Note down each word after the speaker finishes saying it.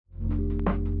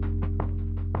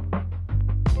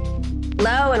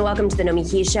Hello and welcome to the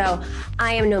Nomiki Show.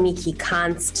 I am Nomiki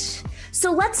Konst.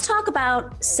 So let's talk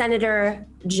about Senator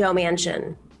Joe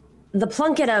Manchin, the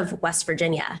Plunkett of West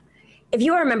Virginia. If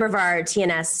you are a member of our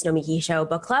TNS Nomiki Show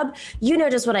book club, you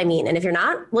know just what I mean. And if you're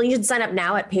not, well, you should sign up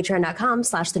now at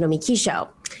patreon.com/the Nomiki Show,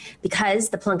 because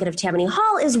The Plunkett of Tammany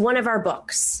Hall is one of our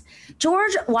books.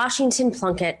 George Washington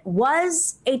Plunkett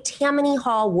was a Tammany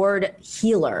Hall ward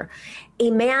healer, a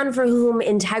man for whom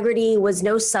integrity was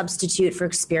no substitute for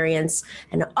experience,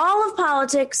 and all of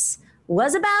politics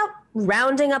was about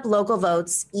rounding up local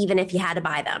votes, even if you had to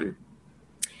buy them.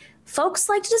 Folks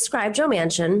like to describe Joe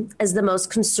Manchin as the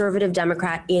most conservative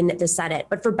Democrat in the Senate,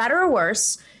 but for better or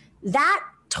worse, that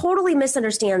totally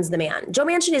misunderstands the man. Joe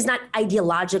Manchin is not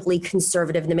ideologically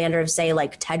conservative in the manner of, say,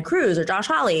 like Ted Cruz or Josh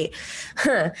Hawley.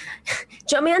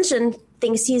 Joe Manchin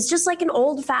thinks he's just like an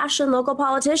old-fashioned local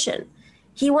politician.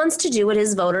 He wants to do what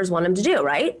his voters want him to do,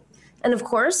 right? And of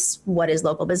course, what his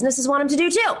local businesses want him to do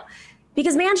too.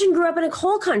 Because Manchin grew up in a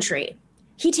coal country.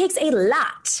 He takes a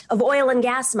lot of oil and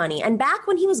gas money. And back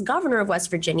when he was governor of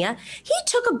West Virginia, he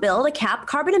took a bill to cap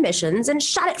carbon emissions and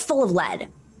shot it full of lead.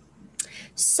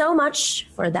 So much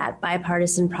for that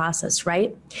bipartisan process,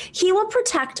 right? He will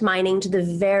protect mining to the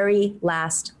very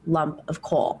last lump of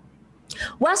coal.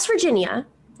 West Virginia,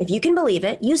 if you can believe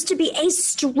it, used to be a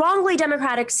strongly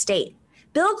Democratic state.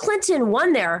 Bill Clinton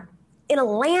won there in a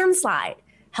landslide,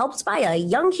 helped by a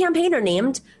young campaigner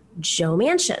named Joe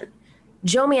Manchin.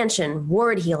 Joe Manchin,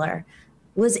 ward healer,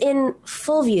 was in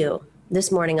full view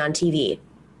this morning on TV.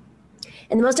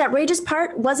 And the most outrageous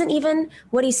part wasn't even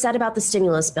what he said about the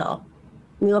stimulus bill.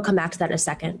 We will come back to that in a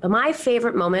second. But my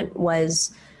favorite moment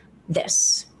was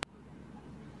this.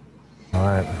 All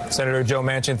right. Senator Joe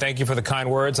Manchin, thank you for the kind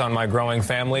words on my growing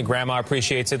family. Grandma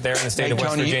appreciates it there in the state of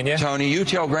West Virginia. Tony, you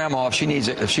tell Grandma if she needs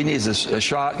a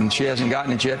shot and she hasn't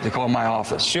gotten it yet to call my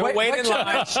office. She'll wait in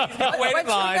line.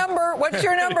 What's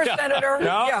your number, Senator?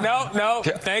 No.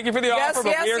 Thank you for the offer,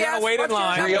 but we are going to wait in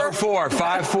line.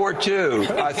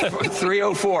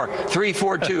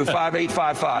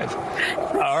 304-542-5855.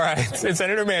 All right. And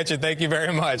Senator Manchin, thank you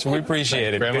very much. We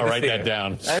appreciate it. Grandma, write that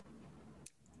down.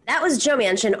 That was Joe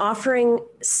Manchin offering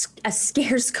a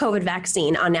scarce COVID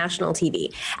vaccine on national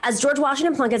TV. As George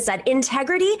Washington Plunkett said,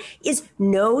 integrity is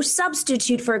no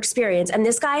substitute for experience. And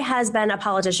this guy has been a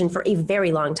politician for a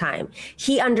very long time.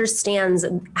 He understands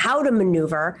how to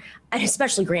maneuver and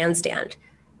especially grandstand.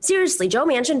 Seriously, Joe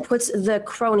Manchin puts the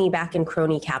crony back in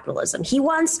crony capitalism. He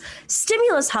wants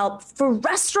stimulus help for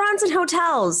restaurants and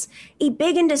hotels, a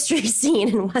big industry scene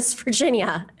in West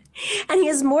Virginia. And he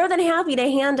is more than happy to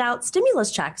hand out stimulus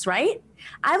checks, right?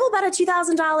 I will bet a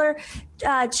 $2,000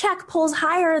 check pulls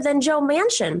higher than Joe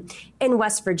Manchin in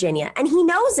West Virginia, and he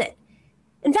knows it.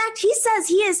 In fact, he says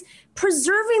he is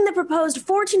preserving the proposed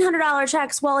 $1,400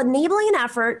 checks while enabling an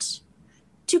effort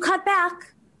to cut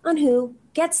back on who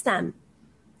gets them.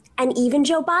 And even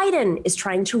Joe Biden is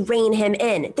trying to rein him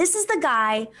in. This is the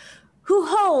guy who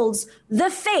holds the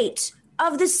fate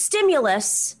of the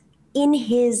stimulus in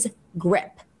his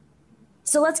grip.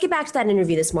 So let's get back to that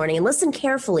interview this morning and listen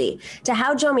carefully to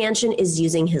how Joe Manchin is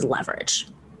using his leverage.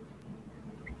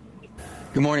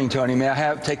 Good morning, Tony. May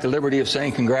I take the liberty of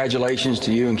saying congratulations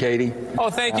to you and Katie? Oh,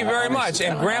 thank you very much.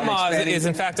 And Grandma is,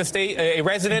 in fact, a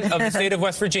resident of the state of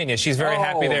West Virginia. She's very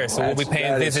happy there, so we'll be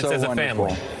paying visits as a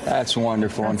family. That's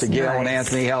wonderful. And to Gail and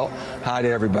Anthony, hi to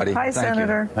everybody. Hi,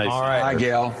 Senator. All right. Hi,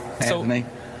 Gail, Anthony.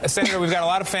 Senator, we've got a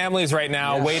lot of families right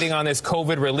now waiting on this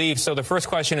COVID relief. So the first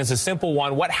question is a simple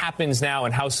one. What happens now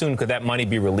and how soon could that money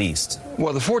be released?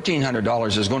 Well, the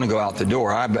 $1,400 is going to go out the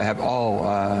door. I have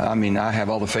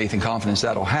all the faith and confidence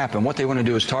that'll happen. What they want to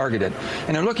do is target it.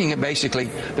 And they're looking at basically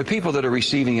the people that are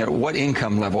receiving it, what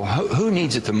income level, who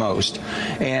needs it the most.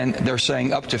 And they're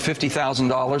saying up to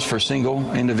 $50,000 for a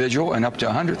single individual and up to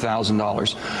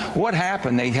 $100,000. What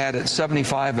happened? They had it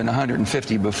 $75,000 and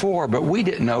 $150,000 before, but we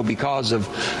didn't know because of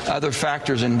other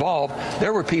factors involved.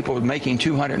 There were people making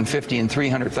 $250,000 and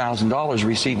 $300,000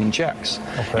 receiving checks.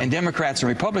 Okay. And Democrats and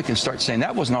Republicans start saying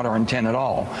that was not our intent at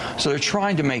all. So they're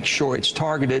trying to make sure it's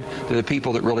targeted to the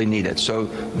people that really need it. So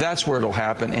that's where it'll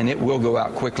happen, and it will go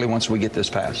out quickly once we get this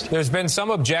passed. There's been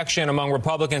some objection among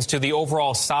Republicans to the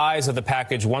overall size of the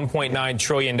package, $1.9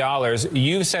 trillion.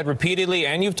 You've said repeatedly,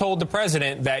 and you've told the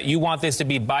president, that you want this to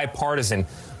be bipartisan.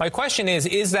 My question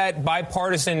is that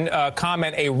bipartisan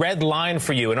comment a red line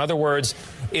for you? In other words,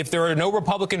 if there are no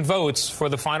Republican votes for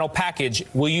the final package,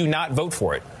 will you not vote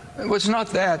for it? Well, it's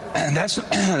not that.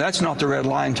 That's not the red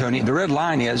line, Tony. The red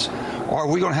line is, are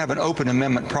we going to have an open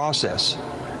amendment process?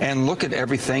 and look at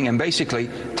everything and basically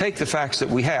take the facts that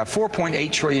we have.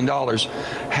 $4.8 trillion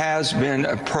has been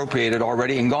appropriated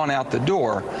already and gone out the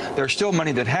door. There's still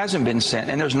money that hasn't been sent,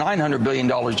 and there's $900 billion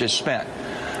just spent.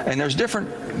 And there's different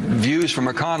views from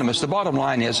economists. The bottom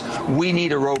line is we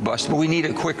need a robust, but we need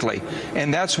it quickly.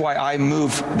 And that's why I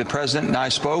moved, the president and I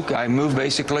spoke, I moved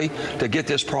basically to get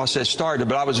this process started.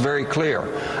 But I was very clear.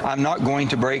 I'm not going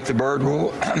to break the Byrd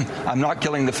rule. I'm not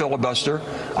killing the filibuster.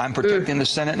 I'm protecting the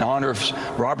Senate in honor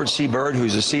of Robert C. Byrd,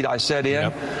 who's the seat I sat in.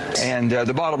 Yep. And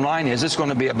the bottom line is it's going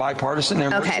to be a bipartisan.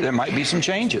 There might be some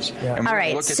changes. Yeah. And all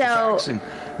right, look at the facts, and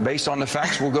based on the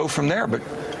facts, we'll go from there. But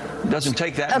it doesn't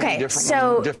take that many different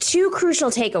so two crucial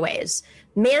takeaways.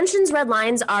 Manchin's red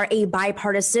lines are a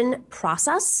bipartisan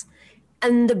process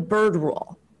and the Byrd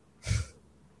rule.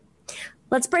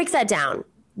 Let's break that down.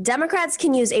 Democrats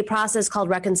can use a process called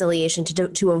reconciliation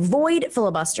to avoid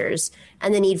filibusters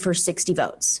and the need for 60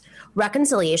 votes.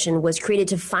 Reconciliation was created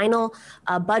to final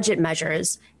budget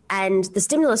measures, and the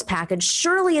stimulus package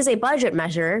surely is a budget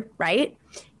measure, right?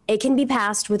 It can be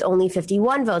passed with only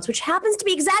 51 votes, which happens to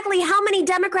be exactly how many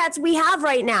Democrats we have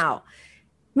right now.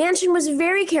 Manchin was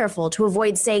very careful to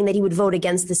avoid saying that he would vote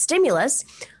against the stimulus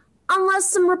unless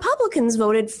some Republicans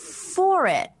voted for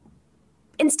it.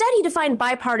 Instead, he defined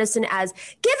bipartisan as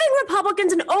giving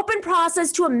Republicans an open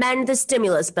process to amend the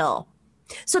stimulus bill.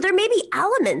 So there may be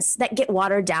elements that get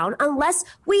watered down unless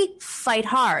we fight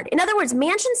hard. In other words,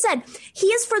 Manchin said he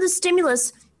is for the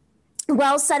stimulus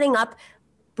while setting up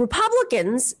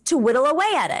Republicans to whittle away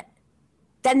at it.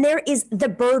 Then there is the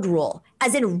Byrd rule,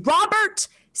 as in Robert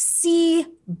C.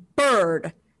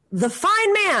 Byrd, the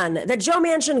fine man that Joe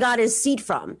Manchin got his seat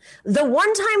from, the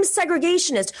one-time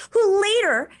segregationist who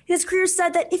later in his career said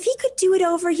that if he could do it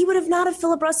over, he would have not have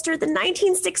filibustered the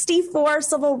 1964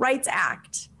 Civil Rights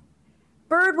Act.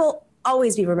 Byrd will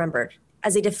always be remembered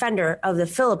as a defender of the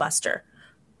filibuster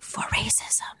for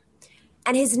racism.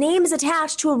 And his name is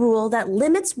attached to a rule that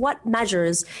limits what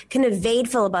measures can evade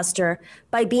filibuster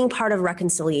by being part of a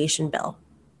reconciliation bill.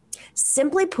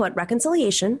 Simply put,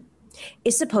 reconciliation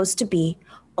is supposed to be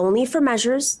only for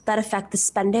measures that affect the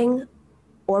spending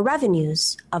or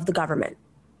revenues of the government.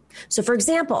 So, for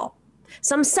example,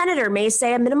 some senator may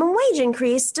say a minimum wage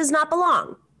increase does not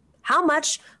belong. How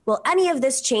much will any of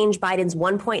this change Biden's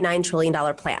 $1.9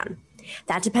 trillion plan?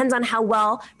 That depends on how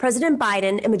well President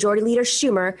Biden and Majority Leader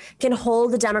Schumer can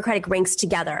hold the Democratic ranks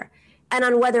together, and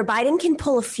on whether Biden can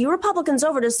pull a few Republicans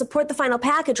over to support the final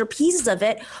package or pieces of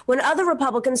it when other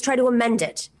Republicans try to amend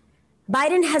it.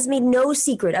 Biden has made no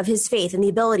secret of his faith in the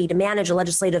ability to manage a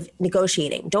legislative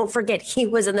negotiating. Don't forget, he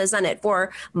was in the Senate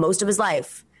for most of his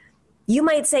life. You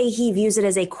might say he views it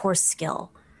as a core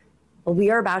skill. Well,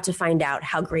 we are about to find out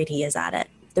how great he is at it.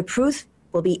 The proof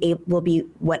will be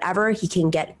whatever he can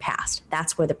get past.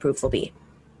 That's where the proof will be.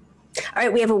 All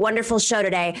right, we have a wonderful show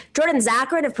today. Jordan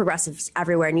Zakarin of Progressives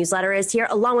Everywhere newsletter is here,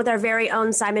 along with our very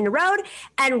own Simon Narode.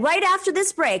 And right after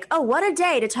this break, oh, what a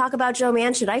day to talk about Joe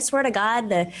Manchin. I swear to God,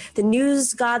 the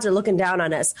news gods are looking down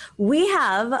on us. We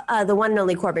have the one and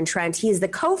only Corbin Trent. He is the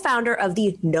co-founder of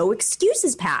the No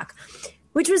Excuses PAC,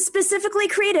 which was specifically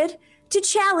created to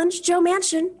challenge Joe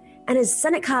Manchin and his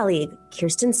Senate colleague,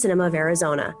 Kyrsten Sinema of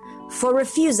Arizona, for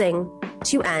refusing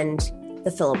to end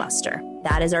the filibuster.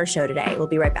 That is our show today. We'll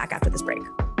be right back after this break.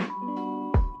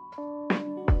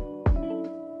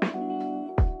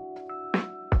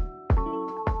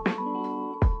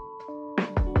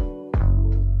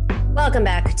 Welcome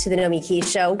back to the Nomiki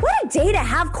Show. What a day to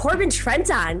have Corbin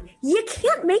Trent on. You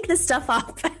can't make this stuff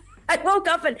up. I woke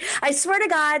up and I swear to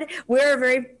God, we're a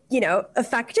very,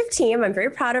 effective team. I'm very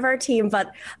proud of our team,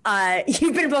 but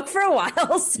you've been booked for a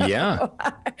while. So yeah.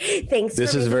 Thanks.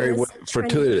 This is very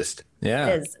fortuitous. Yeah.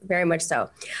 It is, very much so.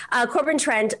 Corbin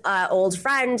Trent, old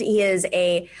friend, he is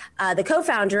the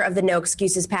co-founder of the No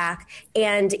Excuses PAC,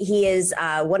 and he is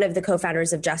one of the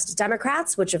co-founders of Justice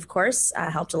Democrats, which, of course,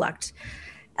 helped elect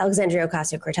Alexandria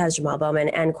Ocasio-Cortez, Jamal Bowman,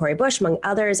 and Cori Bush, among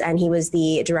others. And he was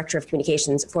the director of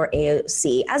communications for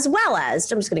AOC, as well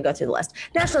as, I'm just going to go through the list,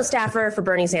 national staffer for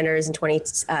Bernie Sanders in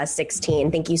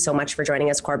 2016. Thank you so much for joining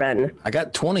us, Corbin. I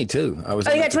got 22. You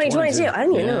got 2022. I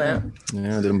didn't even know that.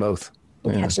 Yeah, I did them both.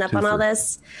 Catching up on all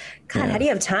this. God, how do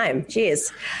you have time?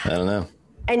 Jeez. I don't know.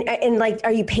 And like,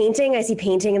 are you painting? I see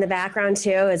painting in the background too.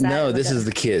 Is that? No, this is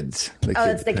the kids.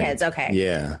 It's the kids. Okay.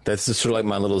 Yeah, that's just sort of like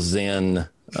my little Zen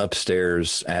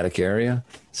upstairs attic area.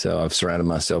 So I've surrounded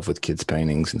myself with kids'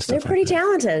 paintings and stuff. They're pretty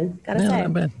talented, gotta say.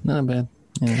 Not bad.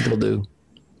 Yeah, they'll do.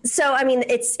 So, I mean,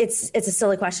 it's a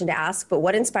silly question to ask, but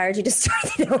what inspired you to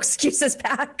start the No Excuses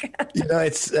PAC?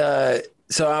 It's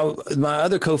my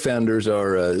other co-founders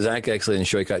are Zach Exley and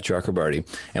Shoykat Chakrabarty,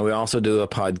 and we also do a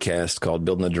podcast called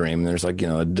Building the Dream. And there's like,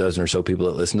 a dozen or so people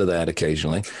that listen to that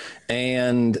occasionally.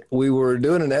 And we were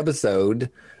doing an episode.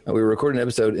 We were recording an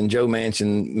episode, and Joe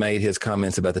Manchin made his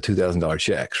comments about the $2,000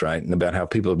 checks, right? And about how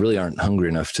people really aren't hungry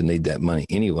enough to need that money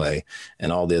anyway,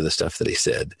 and all the other stuff that he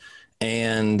said.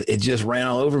 And it just ran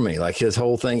all over me. Like his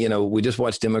whole thing, we just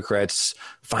watched Democrats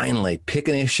finally pick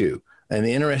an issue, an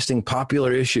interesting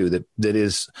popular issue that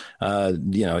is,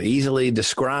 easily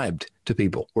described to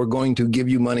people. We're going to give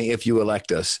you money if you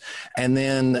elect us. And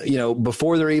then,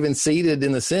 before they're even seated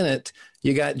in the Senate,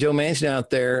 you got Joe Manchin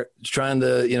out there trying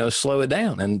to, slow it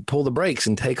down and pull the brakes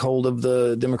and take hold of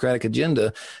the Democratic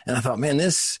agenda. And I thought, man,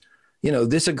 this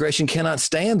aggression cannot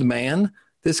stand, man.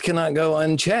 This cannot go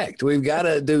unchecked. We've got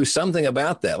to do something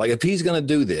about that. Like if he's going to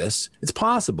do this, it's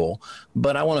possible,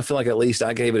 but I want to feel like at least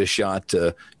I gave it a shot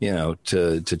to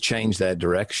change that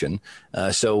direction.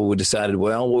 So we decided,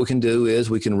 well, what we can do is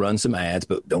we can run some ads,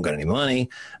 but don't got any money.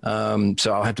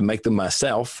 So I'll have to make them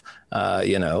myself,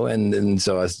 and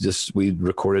so we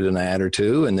recorded an ad or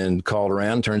two and then called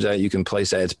around. Turns out you can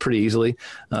place ads pretty easily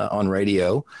on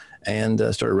radio. And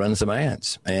started running some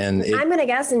ads. And I'm going to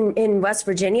guess in West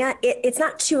Virginia, it's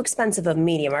not too expensive of a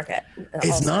media market.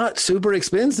 It's not super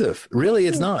expensive. Really,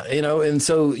 it's not. And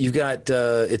so you've got,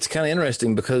 it's kind of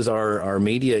interesting because our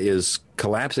media is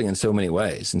collapsing in so many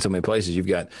ways, in so many places. You've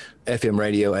got FM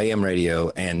radio, AM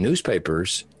radio, and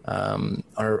newspapers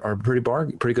are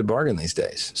pretty good bargain these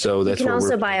days. So that's you can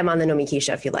also buy them on the Nomiki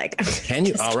show if you like. Can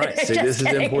you? All right. See, this is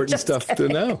important stuff to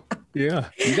know. Yeah.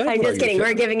 I'm just kidding.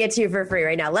 We're giving it to you for free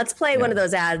right now. Let's play one of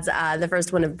those ads, the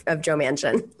first one of Joe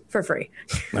Manchin, for free.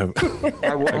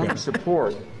 I will only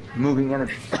support moving in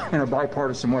a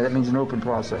bipartisan way. That means an open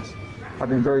process. I've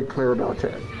been very clear about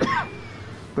that.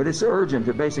 But it's urgent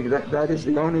that basically that is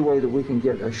the only way that we can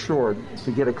get assured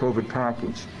to get a COVID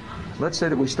package. Let's say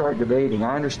that we start debating.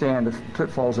 I understand the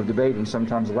pitfalls of debating.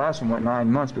 Sometimes the last one went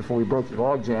 9 months before we broke the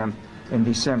logjam in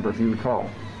December, if you recall.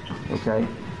 Okay?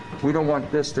 We don't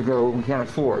want this to go, we can't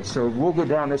afford. So we'll go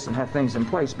down this and have things in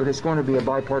place, but it's going to be a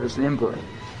bipartisan input.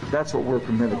 That's what we're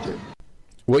committed to.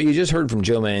 What you just heard from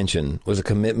Joe Manchin was a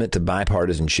commitment to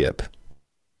bipartisanship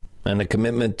and a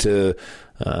commitment to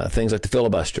things like the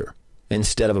filibuster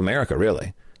instead of America,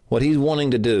 really. What he's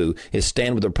wanting to do is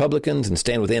stand with Republicans and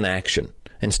stand with inaction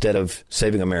instead of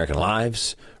saving American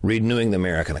lives, renewing the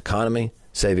American economy,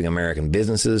 saving American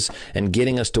businesses, and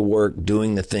getting us to work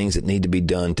doing the things that need to be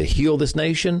done to heal this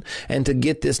nation and to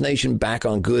get this nation back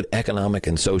on good economic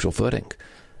and social footing.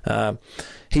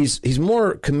 He's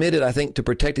more committed, I think, to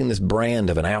protecting this brand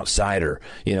of an outsider,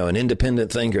 an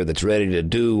independent thinker that's ready to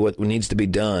do what needs to be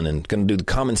done and going to do the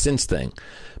common sense thing.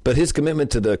 But his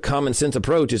commitment to the common sense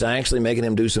approach is actually making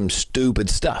him do some stupid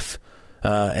stuff.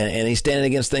 And he's standing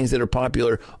against things that are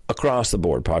popular across the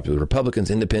board, popular Republicans,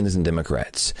 independents, and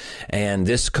Democrats. And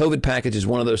this COVID package is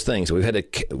one of those things. We've had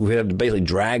to basically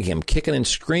drag him kicking and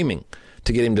screaming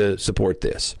to get him to support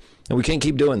this. And we can't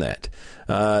keep doing that.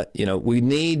 We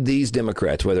need these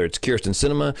Democrats, whether it's Kyrsten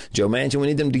Sinema, Joe Manchin, we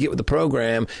need them to get with the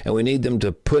program, and we need them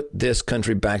to put this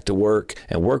country back to work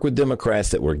and work with Democrats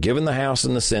that were given the House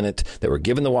and the Senate, that were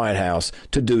given the White House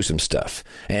to do some stuff.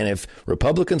 And if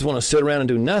Republicans want to sit around and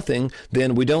do nothing,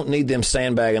 then we don't need them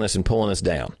sandbagging us and pulling us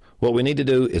down. What we need to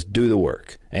do is do the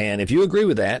work. And if you agree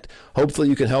with that, hopefully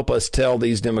you can help us tell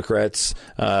these Democrats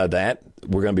that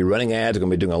we're going to be running ads. We're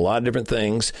going to be doing a lot of different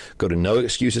things. Go to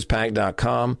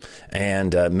noexcusespac.com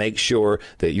and make sure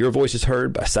that your voice is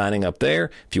heard by signing up there.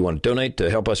 If you want to donate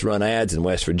to help us run ads in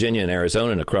West Virginia and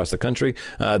Arizona and across the country,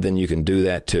 then you can do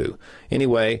that too.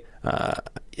 Anyway,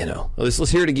 let's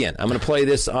hear it again. I'm going to play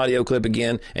this audio clip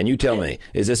again, and you tell me,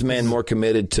 is this man more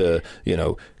committed to,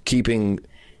 keeping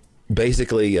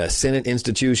basically Senate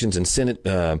institutions and Senate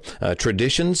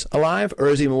traditions alive, or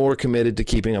is he more committed to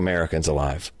keeping Americans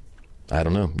alive? I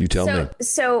don't know. You tell me.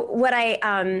 So what I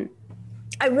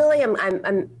really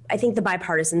am, I think the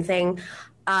bipartisan thing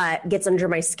gets under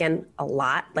my skin a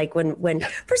lot. Like when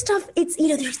first off, it's,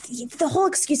 there's the whole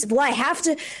excuse of, well, I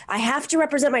have to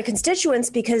represent my constituents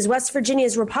because West Virginia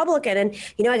is Republican. And,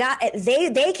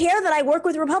 they care that I work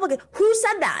with Republicans. Who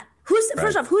said that?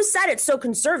 First off, who said it's so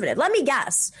conservative? Let me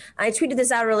guess. I tweeted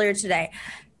this out earlier today.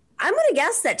 I'm going to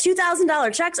guess that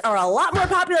 $2,000 checks are a lot more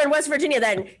popular in West Virginia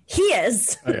than he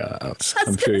is. Yeah,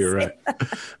 I'm sure you're right.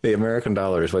 The American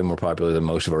dollar is way more popular than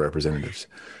most of our representatives.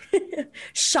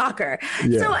 Shocker.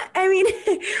 Yeah. So, I mean,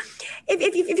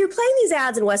 if you're playing these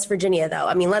ads in West Virginia, though,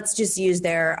 I mean, let's just use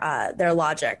their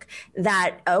logic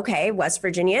that, okay, West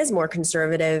Virginia is more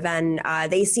conservative and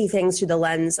they see things through the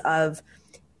lens of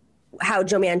how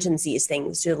Joe Manchin sees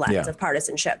things through the lens of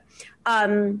partisanship.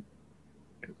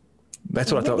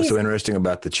 That's what I thought was so interesting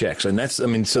about the checks. And that's,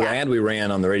 the ad we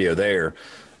ran on the radio there,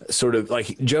 sort of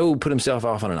like Joe put himself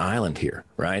off on an island here,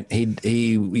 right?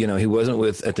 He wasn't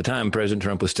with, at the time, President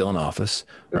Trump was still in office,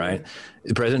 right?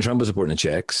 Mm-hmm. President Trump was supporting the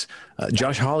checks.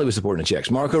 Josh Hawley was supporting the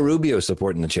checks. Marco Rubio was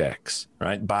supporting the checks,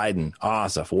 right? Biden,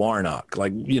 Ossoff, Warnock,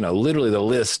 literally the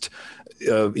list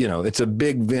of, it's a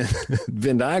big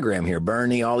Venn diagram here.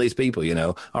 Bernie, all these people,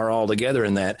 are all together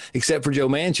in that, except for Joe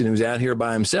Manchin, who's out here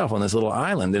by himself on this little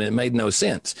island, and it made no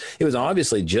sense. It was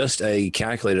obviously just a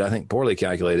calculated, I think poorly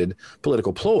calculated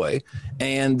political ploy.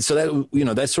 And so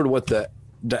that, that's sort of what the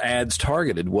ads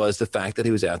targeted, was the fact that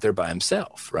he was out there by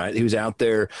himself, right? He was out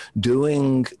there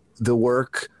doing the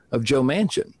work of Joe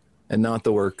Manchin and not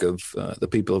the work of the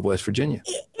people of West Virginia.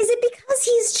 Is it because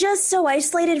he's just so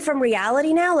isolated from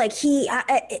reality now? Like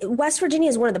West Virginia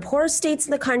is one of the poorest states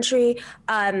in the country.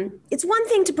 It's one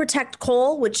thing to protect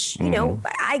coal, which,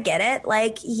 I get it.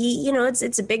 Like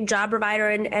it's a big job provider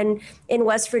in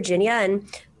West Virginia, and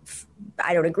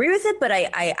I don't agree with it, but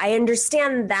I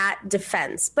understand that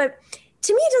defense. But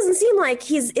to me, it doesn't seem like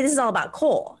this is all about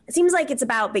coal. It seems like it's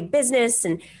about big business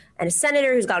and a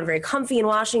senator who's gotten very comfy in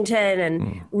Washington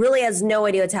and really has no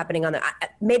idea what's happening on there.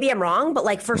 Maybe I'm wrong,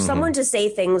 but for someone to say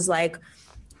things like,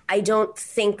 I don't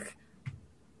think,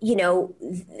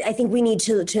 I think we need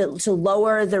to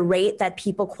lower the rate that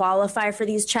people qualify for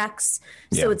these checks.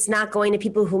 So it's not going to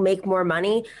people who make more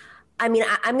money. I mean,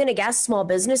 I'm going to guess small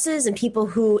businesses and people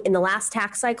who in the last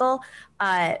tax cycle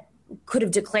could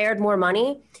have declared more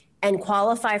money and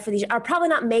qualify for these are probably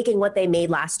not making what they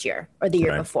made last year or the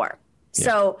year before. Yeah.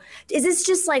 So is this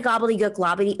just like gobbledygook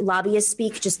lobbyist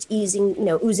speak, just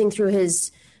oozing through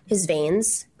his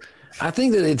veins? I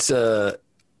think that it's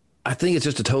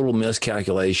just a total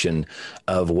miscalculation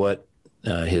of what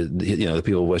the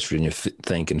people of West Virginia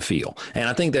think and feel. And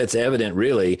I think that's evident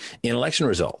really in election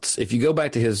results. If you go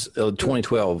back to his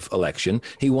 2012 election,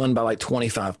 he won by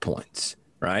 25 points,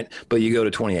 right? But you go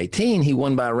to 2018, he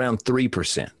won by around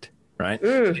 3%. Right.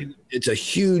 It's a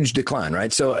huge decline.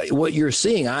 Right. So what you're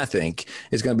seeing, I think,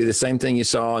 is going to be the same thing you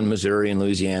saw in Missouri and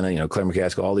Louisiana, Claire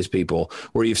McCaskill, all these people,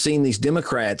 where you've seen these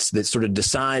Democrats that sort of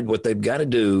decide what they've got to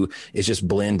do is just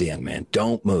blend in, man.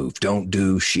 Don't move. Don't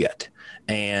do shit.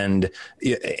 And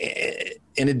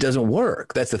it doesn't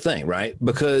work. That's the thing. Right.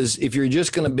 Because if you're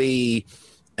just going to be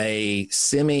a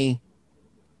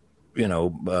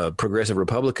progressive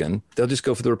Republican, they'll just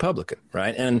go for the Republican,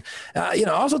 right? And, I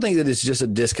also think that it's just a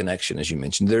disconnection, as you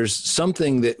mentioned. There's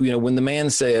something that, when the man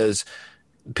says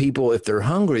people, if they're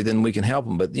hungry, then we can help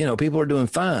them. But, people are doing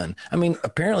fine. I mean,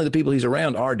 apparently the people he's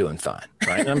around are doing fine,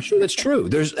 right? And I'm sure that's true.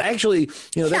 There's actually,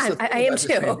 that's I am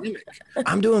too.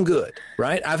 I'm doing good,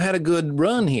 right? I've had a good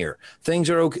run here. Things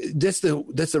are okay. That's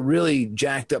the really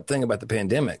jacked up thing about the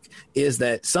pandemic is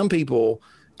that some people,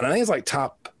 and I think it's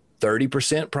top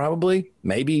 30% probably,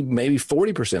 maybe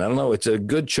 40%. I don't know. It's a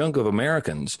good chunk of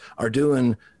Americans are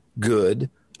doing good.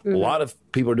 Mm-hmm. A lot of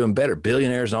people are doing better.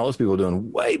 Billionaires and all those people are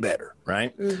doing way better,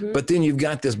 right? Mm-hmm. But then you've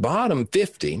got this bottom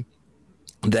 50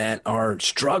 that are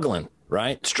struggling,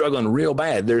 right? Struggling real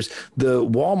bad. There's the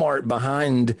Walmart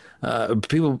behind,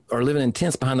 people are living in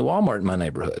tents behind the Walmart in my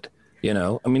neighborhood.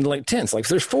 Tents,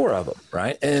 there's 4 of them,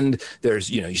 right? And there's,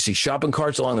 you see shopping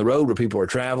carts along the road where people are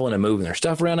traveling and moving their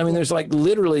stuff around. I mean, there's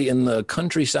literally in the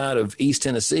countryside of East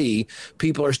Tennessee,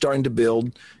 people are starting to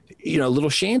build,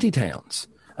 little shanty towns.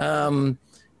 And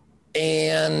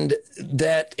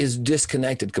that is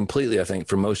disconnected completely, I think,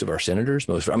 from most of our senators.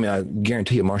 I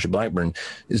guarantee you Marsha Blackburn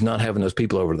is not having those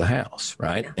people over to the House,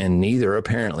 right? And neither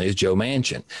apparently is Joe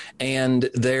Manchin. And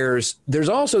there's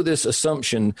also this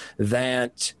assumption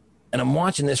that, and I'm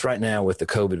watching this right now with the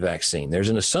COVID vaccine. There's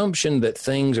an assumption that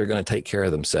things are going to take care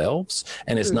of themselves,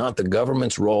 and it's not the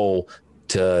government's role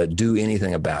to do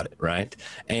anything about it, right?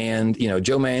 And,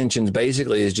 Joe Manchin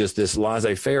basically is just this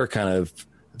laissez-faire kind of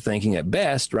thinking at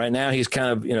best. Right now, he's kind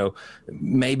of,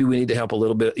 maybe we need to help a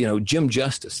little bit. Jim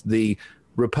Justice, the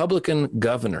Republican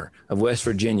governor of West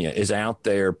Virginia, is out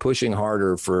there pushing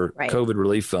harder for COVID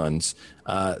relief funds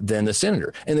than the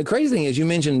senator. And the crazy thing is, you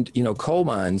mentioned, coal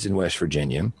mines in West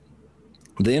Virginia.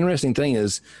 The interesting thing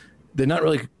is there's not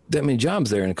really that many jobs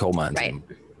there in coal mines anymore,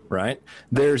 right?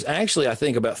 There's actually, I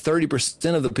think, about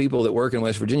 30% of the people that work in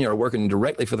West Virginia are working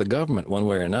directly for the government one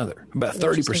way or another, about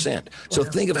 30%. So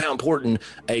think of how important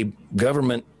a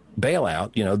government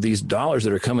bailout, these dollars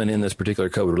that are coming in this particular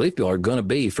COVID relief bill are going to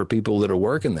be for people that are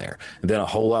working there. And then a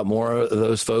whole lot more of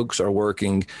those folks are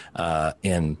working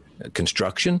in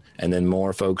construction, and then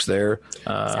more folks there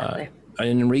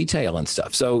in retail and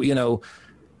stuff. So,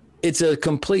 It's a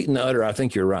complete and utter, I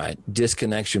think you're right,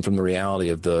 disconnection from the reality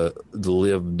of the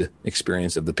lived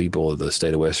experience of the people of the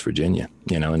state of West Virginia,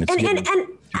 and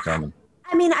it's common.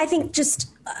 I mean, I think just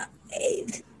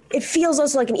it feels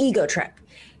also like an ego trip.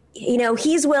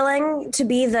 He's willing to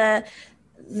be the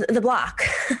block.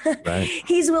 Right.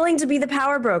 He's willing to be the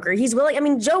power broker. He's willing. I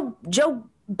mean, Joe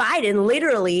Biden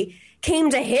literally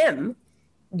came to him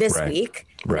this week,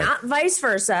 not vice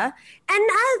versa. And,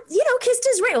 kissed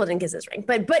his ring. Well, didn't kiss his ring,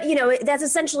 but that's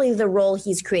essentially the role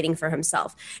he's creating for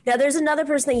himself. Now, there's another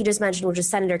person that you just mentioned, which is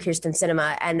Senator Kyrsten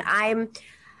Sinema. And I've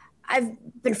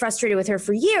been frustrated with her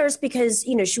for years because,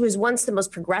 she was once the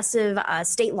most progressive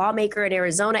state lawmaker in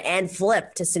Arizona and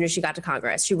flipped as soon as she got to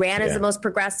Congress. She ran as the most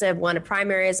progressive, won a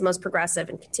primary as the most progressive,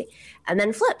 and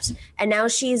then flipped. And now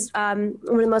she's one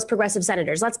of the most progressive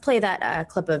senators. Let's play that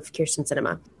clip of Kyrsten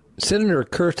Sinema. Senator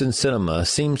Kyrsten Sinema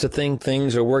seems to think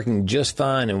things are working just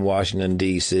fine in Washington,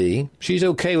 D.C. She's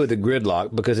okay with the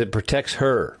gridlock because it protects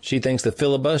her. She thinks the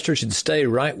filibuster should stay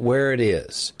right where it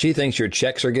is. She thinks your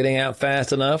checks are getting out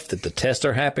fast enough, that the tests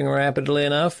are happening rapidly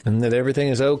enough, and that everything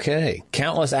is okay.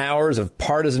 Countless hours of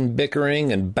partisan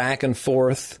bickering and back and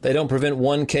forth. They don't prevent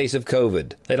one case of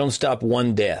COVID. They don't stop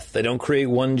one death. They don't create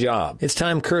one job. It's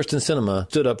time Kyrsten Sinema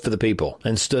stood up for the people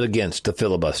and stood against the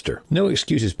filibuster. No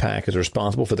Excuses PAC is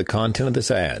responsible for the content of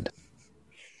this ad.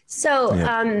 So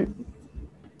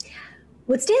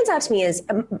what stands out to me is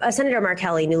Senator Mark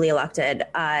Kelly, newly elected,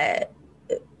 it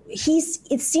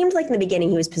seemed like in the beginning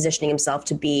he was positioning himself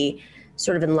to be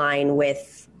sort of in line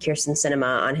with Kyrsten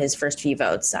Sinema on his first few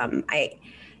votes.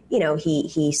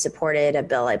 He supported a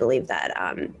bill, I believe, that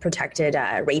protected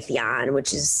Raytheon,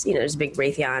 which is, there's a big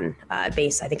Raytheon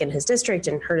base, I think, in his district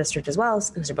and her district as well,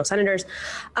 because they're both senators.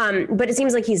 But it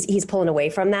seems like he's pulling away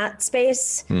from that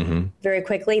space very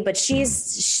quickly. But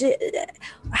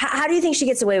how do you think she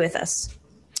gets away with this?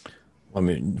 I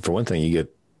mean, for one thing, you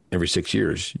get every 6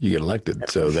 years you get elected,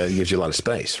 so that gives you a lot of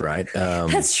space, right?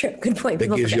 That's true. Good point.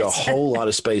 That gives you a whole lot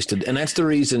of space and that's the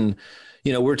reason,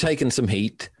 we're taking some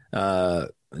heat.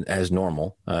 As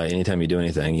normal, anytime you do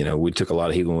anything, we took a lot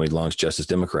of heat when we launched Justice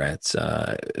Democrats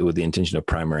with the intention of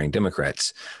primarying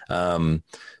Democrats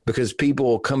because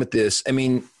people come at this. I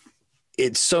mean,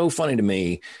 it's so funny to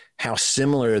me how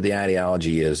similar the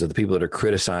ideology is of the people that are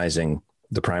criticizing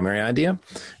the primary idea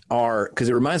because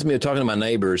it reminds me of talking to my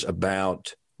neighbors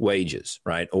about wages,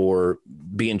 right? Or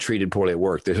being treated poorly at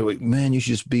work. They're like, man, you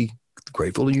should just be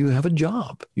grateful you have a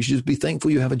job. You should just be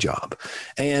thankful you have a job.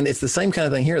 And it's the same kind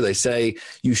of thing here. They say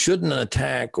you shouldn't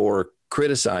attack or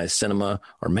criticize Sinema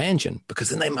or Manchin because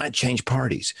then they might change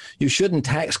parties. You shouldn't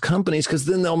tax companies because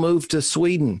then they'll move to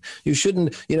Sweden. You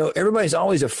shouldn't, everybody's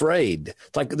always afraid.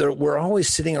 Like we're always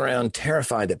sitting around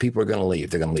terrified that people are going to leave.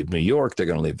 They're going to leave New York. They're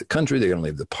going to leave the country. They're going to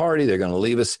leave the party. They're going to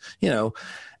leave us,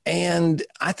 and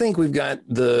I think we've got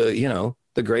the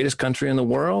greatest country in the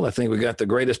world. I think we got the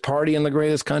greatest party in the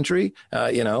greatest country,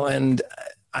 and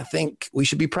I think we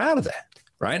should be proud of that,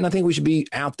 right? And I think we should be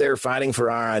out there fighting for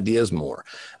our ideas more.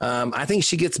 I think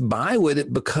she gets by with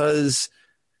it because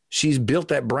she's built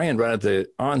that brand right at the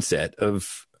onset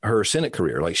of her Senate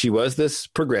career. Like she was this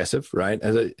progressive, right?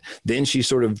 Then she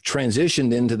sort of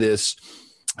transitioned into this,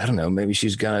 I don't know, maybe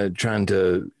she's trying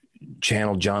to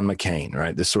channel John McCain,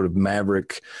 right? This sort of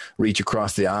maverick reach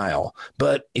across the aisle.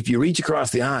 But if you reach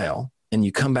across the aisle and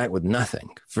you come back with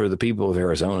nothing for the people of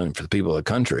Arizona and for the people of the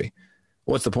country,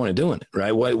 what's the point of doing it,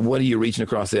 right? What are you reaching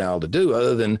across the aisle to do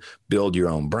other than build your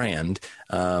own brand?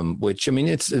 Which, I mean,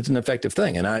 it's an effective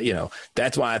thing. And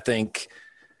that's why I think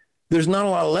there's not a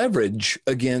lot of leverage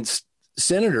against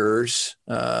senators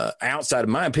outside of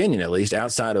my opinion, at least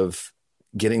outside of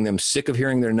getting them sick of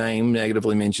hearing their name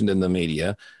negatively mentioned in the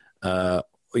media,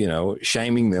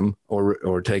 shaming them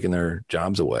or taking their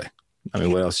jobs away. I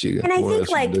mean, what else you? And I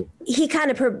think he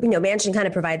kind of, Manchin kind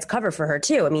of provides cover for her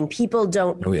too. I mean, people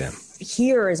don't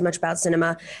hear as much about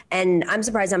Sinema, and I'm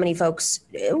surprised how many folks,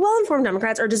 well-informed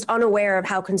Democrats, are just unaware of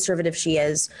how conservative she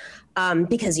is,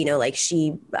 because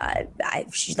she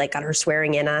got her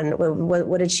swearing in on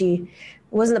what did she?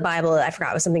 It wasn't the Bible. I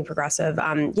forgot. It was something progressive.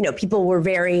 People were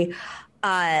very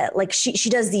she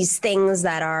does these things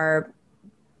that are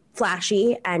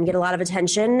flashy and get a lot of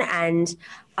attention and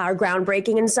are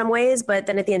groundbreaking in some ways. But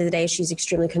then at the end of the day, she's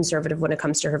extremely conservative when it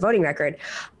comes to her voting record.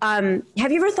 Have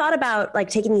you ever thought about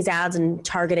taking these ads and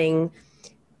targeting,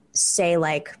 say,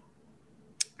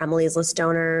 Emily's List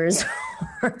donors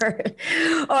or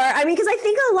I mean, because I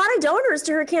think a lot of donors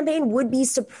to her campaign would be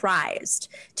surprised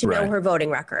to know her voting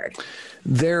record.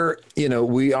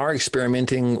 We are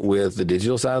experimenting with the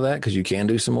digital side of that because you can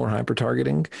do some more hyper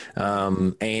targeting.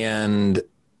 And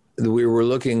we were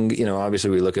looking, obviously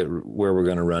we look at where we're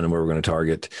going to run and where we're going to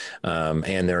target.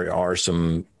 And there are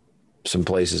some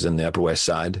places in the Upper West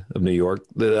Side of New York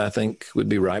that I think would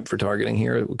be ripe for targeting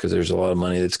here because there's a lot of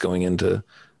money that's going into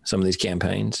some of these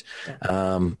campaigns.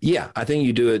 I think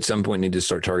you do at some point need to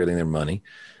start targeting their money.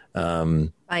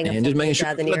 And just making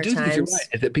sure the New York Times. You're right,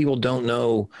 is that people don't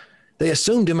know. They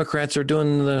assume Democrats are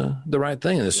doing the right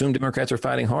thing and assume Democrats are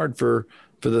fighting hard for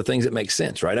the things that make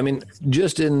sense, right? I mean,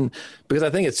 because I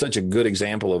think it's such a good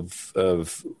example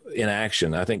of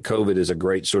inaction. I think COVID is a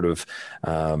great sort of,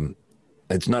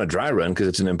 it's not a dry run because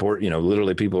it's an important,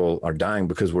 literally people are dying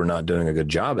because we're not doing a good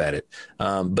job at it.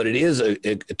 But it is,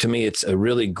 to me, it's a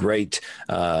really great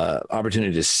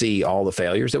opportunity to see all the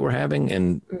failures that we're having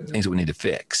and things that we need to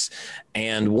fix.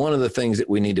 And one of the things that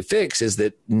we need to fix is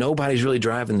that nobody's really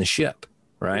driving the ship,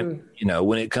 right?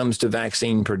 When it comes to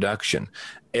vaccine production,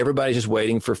 everybody's just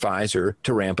waiting for Pfizer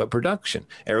to ramp up production.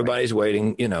 Everybody's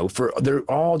waiting, they're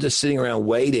all just sitting around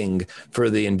waiting for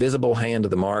the invisible hand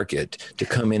of the market to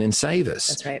come in and save us.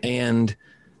 That's right. And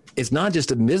it's not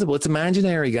just invisible, it's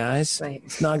imaginary, guys. Right.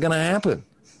 It's not going to happen.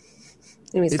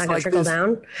 It's not going to trickle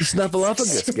down?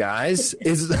 Snuffleupagus, guys.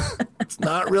 It's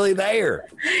not really there.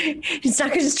 It's not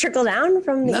going to just trickle down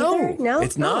from the ether? No,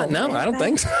 it's not. No, I don't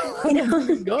think so.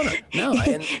 It's gonna. No.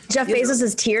 And, Jeff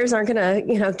Bezos' tears aren't going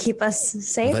to, keep us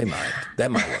safe. They might.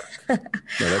 That might work.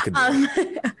 No, that could be.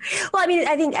 Well, I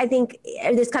mean, I think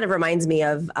this kind of reminds me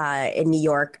of in New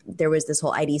York, there was this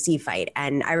whole IDC fight.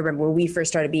 And I remember when we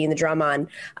first started beating the drum on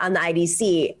the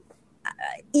IDC,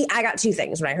 I got two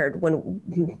things when I heard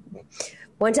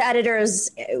went to editors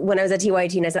when I was at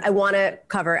TYT and I said, I want to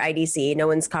cover IDC. No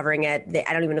one's covering it.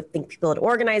 I don't even think people had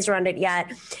organized around it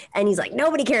yet. And he's like,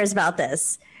 nobody cares about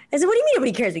this. I said, what do you mean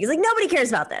nobody cares? He's like, nobody cares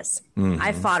about this.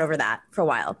 I fought over that for a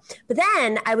while. But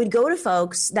then I would go to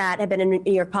folks that had been in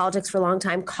New York politics for a long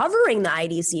time, covering the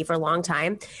IDC for a long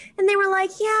time. And they were like,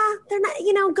 yeah, they're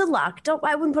not, good luck.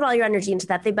 I wouldn't put all your energy into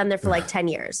that. They've been there for like 10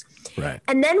 years. Right.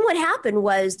 And then what happened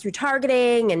was through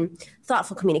targeting and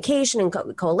thoughtful communication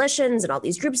and coalitions and all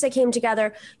these groups that came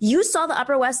together, you saw the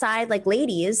Upper West Side, like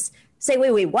ladies say,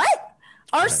 wait, what?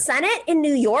 Our Senate in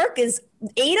New York is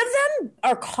 8 of them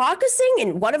are caucusing,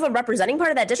 and one of them representing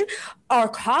part of that district are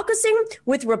caucusing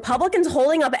with Republicans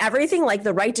holding up everything like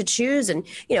the right to choose and,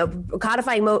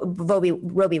 codifying Roe v.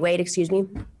 Wade,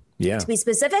 to be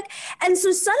specific. And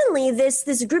so suddenly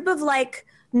this group of like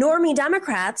normie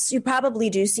Democrats who probably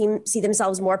do see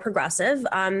themselves more progressive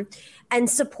and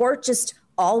support just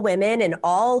all women and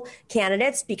all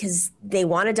candidates because they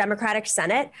want a Democratic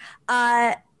Senate,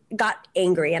 got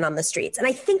angry and on the streets. And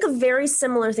I think a very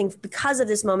similar thing because of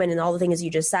this moment and all the things you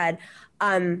just said,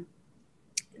 these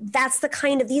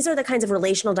are the kinds of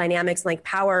relational dynamics like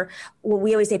power. When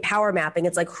we always say power mapping,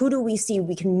 it's like, who do we see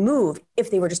we can move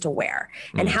if they were just aware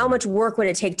and how much work would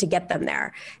it take to get them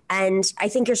there? And I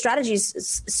think your strategy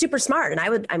is super smart. And I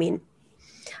would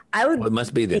well, it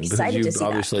must be then because you've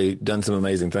obviously done some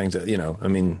amazing things that,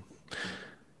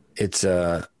 it's,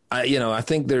 I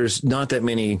think there's not that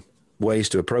many ways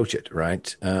to approach it,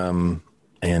 right? And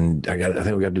I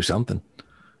think we got to do something.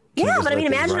 Yeah, but I mean,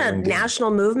 imagine a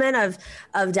national movement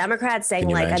of Democrats saying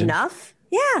like enough.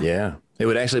 Yeah, it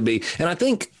would actually be. And I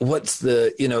think it's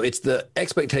the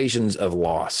expectations of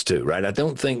loss too, right? I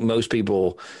don't think most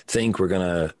people think we're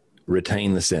going to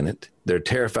retain the Senate. They're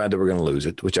terrified that we're going to lose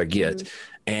it, which I get,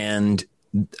 and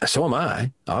so am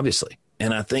I, obviously.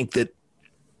 And I think that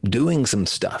doing some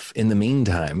stuff in the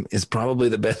meantime is probably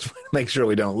the best way to make sure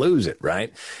we don't lose it,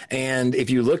 right? And if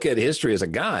you look at history as a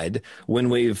guide, when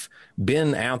we've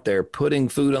been out there putting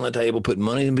food on the table, putting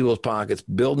money in people's pockets,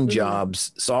 building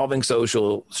jobs, solving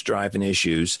social strife and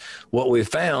issues, what we've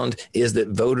found is that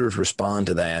voters respond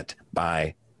to that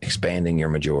by expanding your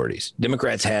majorities.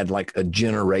 Democrats had like a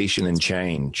generation and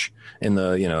change in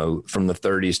the, from the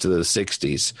 30s to the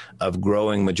 60s of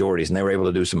growing majorities. And they were able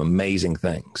to do some amazing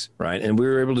things, right? And we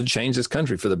were able to change this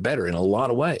country for the better in a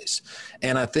lot of ways.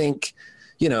 And I think,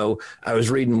 I was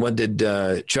reading, what did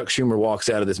Chuck Schumer walks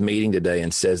out of this meeting today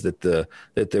and says that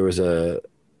there was a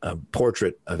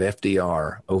portrait of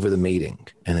FDR over the meeting,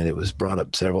 and that it was brought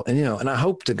up several, and I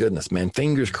hope to goodness, man,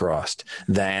 fingers crossed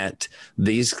that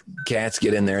these cats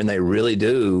get in there and they really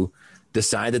do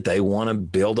decide that they want to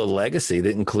build a legacy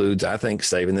that includes, I think,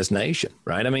 saving this nation,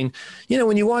 right? I mean,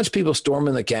 when you watch people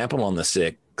storming the Capitol on the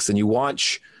 6th and you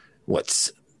watch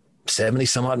what's 70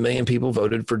 some odd million people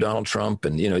voted for Donald Trump,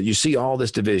 and, you see all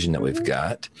this division that we've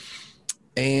got.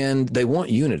 And they want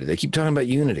unity. They keep talking about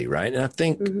unity, right? And I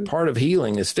think part of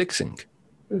healing is fixing,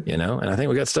 and I think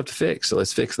we got stuff to fix. So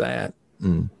let's fix that.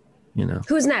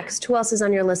 Who's next? Who else is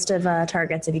on your list of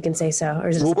targets, if you can say so? Or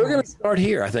is it we're going to start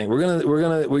here. I think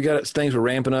we got things we're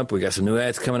ramping up. We got some new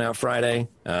ads coming out Friday.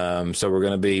 So we're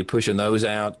going to be pushing those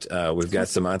out. We've got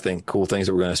some, I think, cool things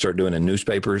that we're going to start doing in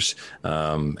newspapers,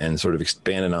 and sort of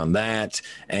expanding on that.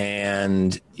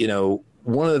 And,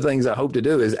 one of the things I hope to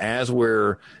do is, as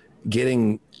we're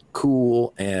getting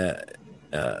cool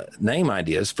name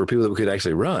ideas for people that we could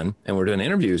actually run, and we're doing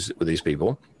interviews with these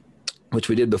people, which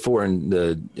we did before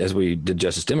as we did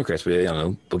Justice Democrats. We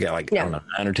got like,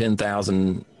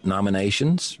 110,000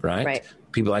 nominations, right? Right.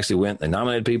 People actually went, they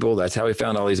nominated people. That's how we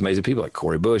found all these amazing people like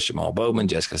Cori Bush, Jamal Bowman,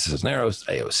 Jessica Cisneros,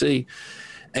 AOC.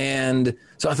 And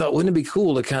so I thought, wouldn't it be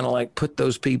cool to kind of like put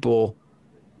those people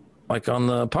like on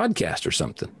the podcast or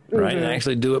something, right? And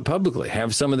actually do it publicly.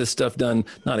 Have some of this stuff done,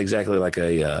 not exactly like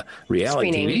a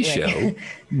reality TV show,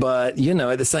 but,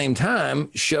 at the same time,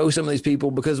 show some of these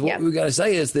people, because what we've got to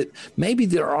say is that maybe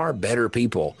there are better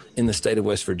people in the state of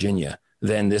West Virginia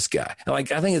than this guy.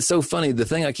 Like, I think it's so funny. The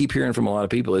thing I keep hearing from a lot of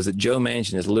people is that Joe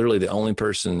Manchin is literally the only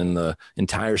person in the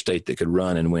entire state that could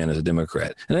run and win as a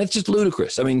Democrat. And that's just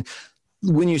ludicrous. I mean,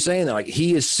 when you're saying that, like,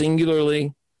 he is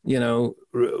singularly,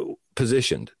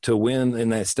 positioned to win in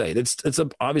that state. It's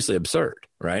obviously absurd,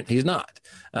 right? He's not.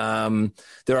 There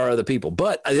are other people.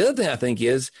 But the other thing I think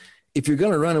is, if you're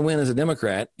going to run and win as a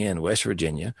Democrat in West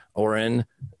Virginia or in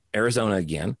Arizona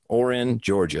again, or in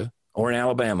Georgia or in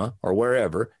Alabama or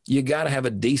wherever, you got to have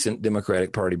a decent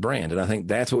Democratic Party brand. And I think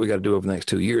that's what we got to do over the next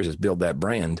 2 years, is build that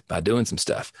brand by doing some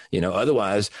stuff.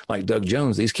 Otherwise, like Doug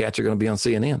Jones, these cats are going to be on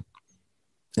CNN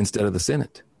instead of the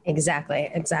Senate. Exactly.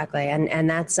 And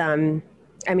that's,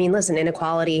 listen,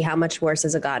 inequality, how much worse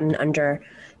has it gotten under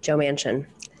Joe Manchin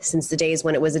since the days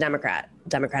when it was a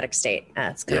Democratic state?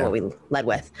 That's kind of what we led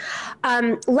with.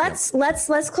 Let's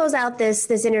close out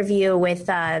this interview with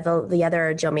the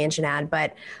other Joe Manchin ad.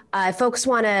 But if folks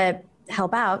want to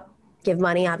help out, give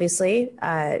money, obviously,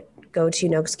 go to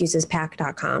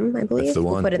noexcusespac.com, I believe. That's the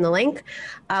one. We'll put in the link.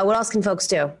 What else can folks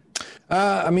do?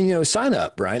 Sign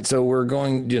up, right? So we're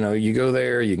going, you go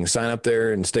there, you can sign up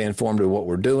there and stay informed of what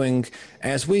we're doing.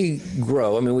 As we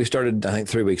grow, we started, I think,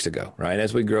 3 weeks ago, right?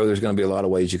 As we grow, there's going to be a lot of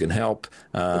ways you can help.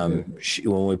 When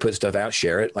we put stuff out,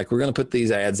 share it. Like, we're going to put these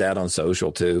ads out on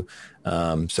social too.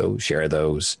 So share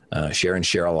those, share and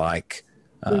share alike.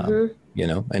 And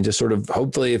just sort of,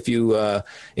 hopefully, if you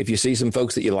see some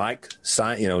folks that you like,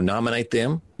 nominate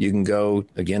them. You can go,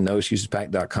 again,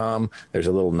 noexcusespac.com. There's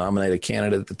a little nominate a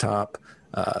candidate at the top.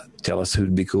 Tell us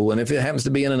who'd be cool. And if it happens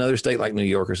to be in another state like New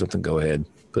York or something, go ahead,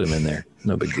 put them in there.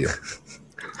 No big deal.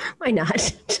 Why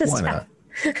not? Why not?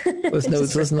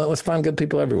 Let's find good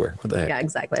people everywhere. What the heck? Yeah,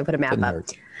 exactly. I put a map Couldn't up.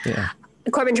 hurt. Yeah.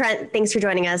 Corbin, Trent, thanks for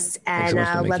joining us. And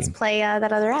so let's play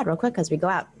that other ad real quick as we go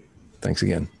out. Thanks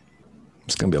again.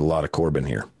 It's going to be a lot of Corbin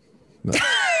here. It's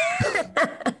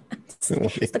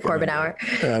the Corbin hour.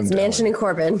 It's Manchin and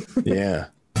Corbin. Yeah.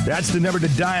 That's the number to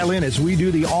dial in as we do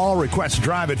the All Requests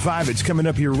Drive at 5. It's coming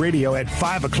up your radio at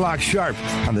 5 o'clock sharp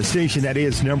on the station that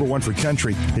is number one for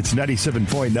country. It's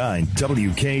 97.9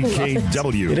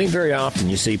 WKKW. It ain't very often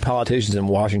you see politicians in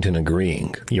Washington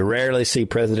agreeing. You rarely see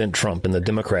President Trump and the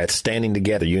Democrats standing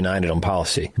together, united on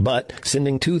policy. But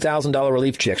sending $2,000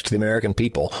 relief checks to the American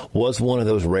people was one of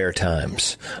those rare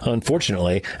times.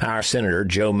 Unfortunately, our Senator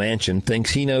Joe Manchin thinks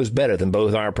he knows better than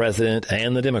both our president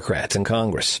and the Democrats in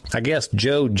Congress. I guess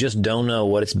Joe just don't know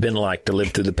what it's been like to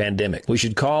live through the pandemic. We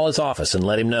should call his office and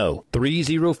let him know.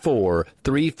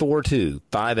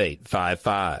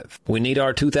 304-342-5855. We need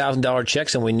our $2,000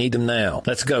 checks, and we need them now.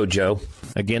 Let's go, Joe.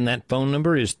 Again, that phone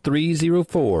number is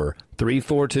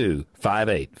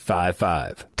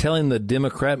 304-342-5855. Tell him the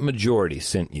Democrat majority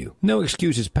sent you. No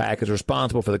Excuses PAC is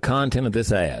responsible for the content of this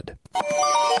ad.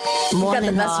 You've got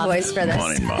the best voice for this.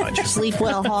 Morning, Marge. Sleep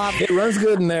well, Hob. It runs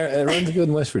good in there. It runs good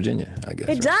in West Virginia, I guess.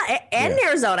 It does. And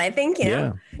Arizona, I think.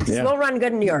 We'll run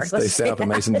good in New York. Stay south of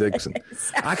Mason-Dixon.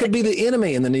 Exactly. I could be the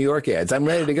enemy in the New York ads. I'm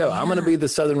ready to go. I'm going to be the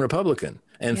Southern Republican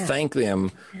and thank them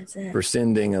for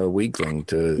sending a weakling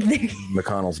to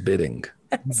McConnell's bidding.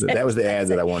 That was the ad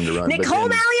that I wanted to run. Nicole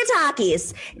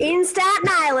Malliotakis in Staten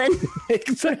Island.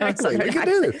 Exactly. We can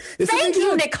do this. Thank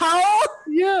you, Nicole.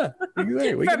 Yeah.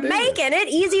 Exactly. For making it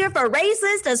easier for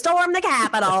racists to storm the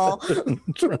Capitol.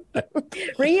 That's right.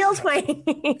 Real twain.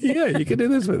 Yeah, you can do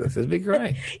this with us. It'd be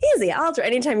great. Easy. I'll try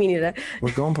anytime you need it.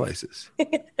 We're going places.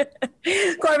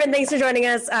 Corbin, thanks for joining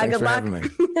us. Thanks good luck.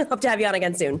 Hope to have you on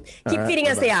again soon. Keep feeding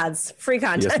us the ads. Free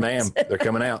content. Yes, ma'am. They're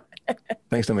coming out.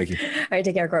 Thanks, Nomiki. All right,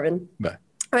 take care, Corbin. Bye.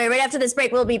 All right, right after this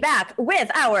break, we'll be back with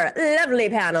our lovely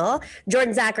panel.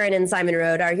 Jordan Zakarin and Simon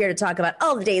Narode are here to talk about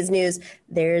all the day's news.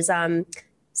 There's some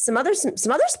some other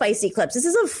spicy clips. This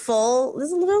is a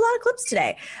lot of clips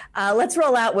today. Let's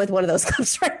roll out with one of those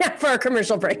clips right now for our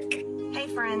commercial break. Hey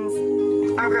friends,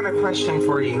 I've got a question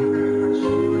for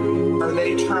you. Are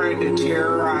they trying to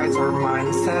terrorize our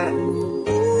mindset?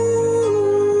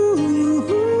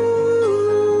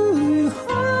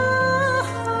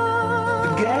 The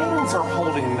gangs are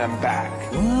holding them back.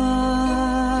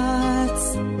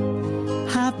 What's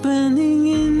happening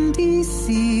in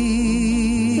D.C.?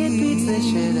 It beats the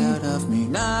shit out of me.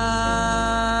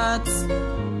 Nuts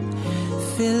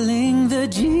filling the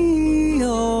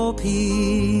GOP.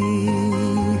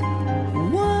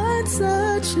 One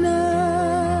such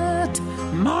nut,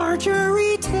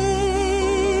 Marjorie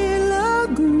Taylor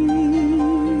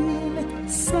Greene,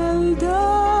 seldom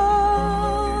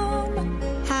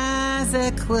has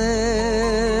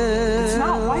eclipsed. It's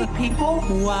not white people.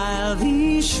 While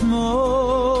these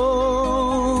schmoes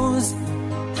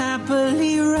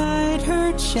happily write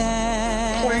her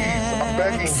checks. Please, I'm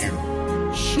begging you.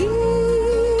 She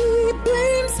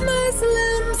blames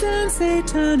Muslims and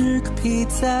satanic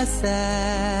pizza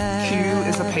sets. Q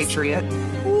is a patriot.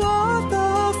 What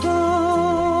the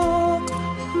fuck?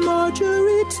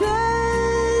 Marjorie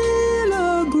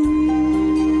Taylor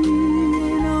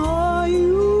Greene, are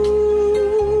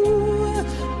you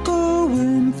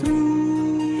going through?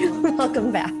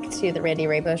 Welcome back to the Randy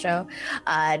Rainbow Show.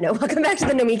 Welcome back to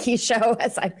the Nomiki Show.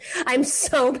 As I'm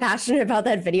so passionate about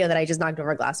that video that I just knocked over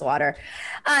a glass of water.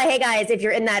 Hey guys, if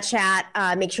you're in that chat,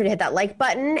 make sure to hit that like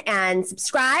button and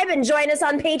subscribe and join us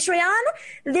on Patreon.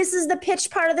 This is the pitch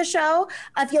part of the show.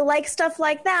 If you like stuff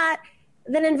like that,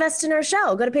 then invest in our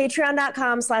show. Go to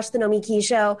patreon.com/the Nomiki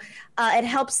Show. It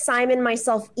helps Simon,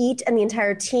 myself, Eat, and the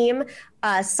entire team.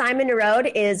 Simon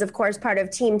Narode is, of course, part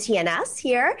of Team TNS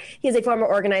here. He is a former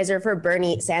organizer for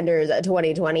Bernie Sanders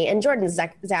 2020. And Jordan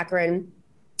Zakarin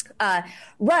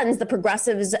runs the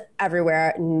Progressives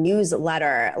Everywhere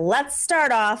newsletter. Let's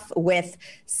start off with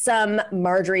some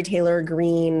Marjorie Taylor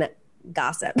Greene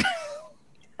gossip.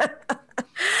 I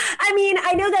mean,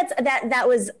 I know that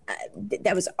was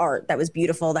art. That was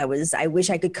beautiful. I wish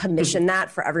I could commission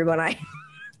that for everyone I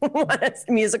want a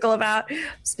musical about,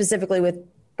 specifically with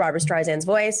Barbra Streisand's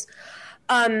voice.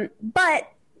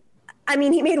 But I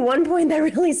mean, he made one point that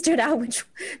really stood out, which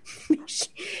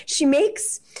she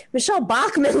makes Michelle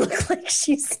Bachmann look like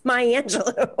she's Maya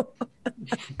Angelou.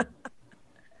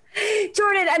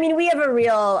 Jordan, I mean, we have a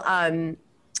real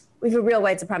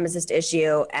white supremacist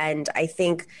issue, and I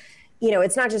think,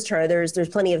 it's not just her. There's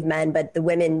plenty of men, but the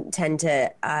women tend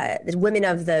to, the women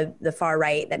of the far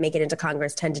right that make it into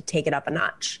Congress tend to take it up a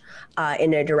notch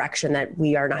in a direction that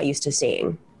we are not used to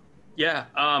seeing. Yeah,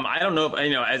 I don't know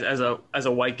if, as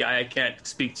a white guy, I can't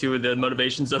speak to the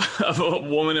motivations of a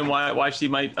woman and why she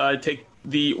might take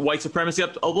the white supremacy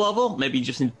up a level. Maybe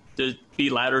just to be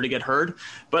louder to get heard.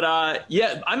 But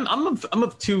yeah, I'm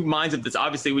of two minds of this.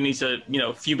 Obviously, we need to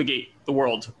fumigate the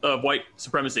world of white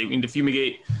supremacy. We need to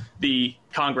fumigate the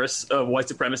Congress of white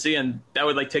supremacy, and that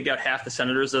would take out half the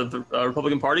senators of the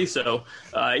Republican Party. So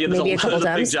yeah, there's a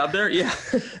big job there. Yeah.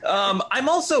 I'm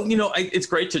also, it's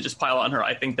great to just pile on her.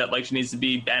 I think that she needs to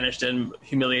be banished and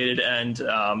humiliated, and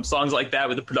songs like that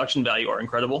with the production value are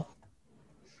incredible.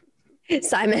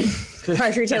 Simon,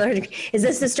 Marjorie Taylor, is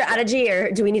this the strategy,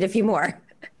 or do we need a few more?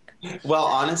 Well,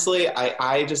 honestly,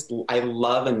 I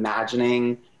love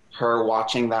imagining her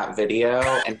watching that video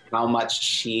and how much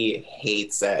she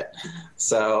hates it.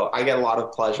 So I get a lot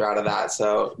of pleasure out of that.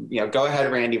 So, go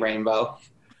ahead, Randy Rainbow.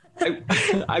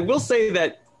 I will say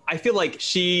that I feel like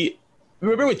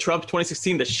remember with Trump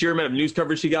 2016, the sheer amount of news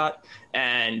coverage she got,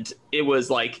 and it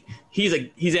was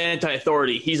he's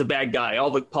anti-authority, he's a bad guy,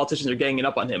 all the politicians are ganging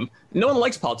up on him. No one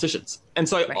likes politicians, and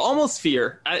so I almost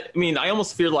fear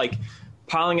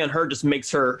piling on her just makes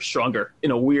her stronger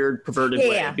in a weird, perverted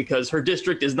way, because her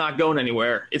district is not going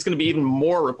anywhere. It's going to be even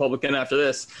more Republican after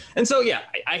this. And so, yeah,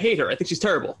 I hate her. I think she's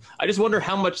terrible. I just wonder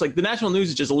how much, the national news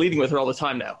is just leading with her all the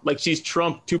time now. She's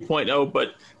Trump 2.0,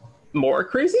 but more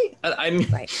crazy?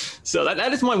 So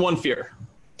that is my one fear.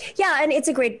 Yeah, and it's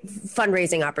a great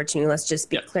fundraising opportunity. Let's just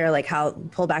be clear, how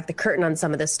pull back the curtain on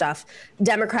some of this stuff.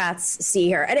 Democrats see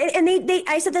her. And they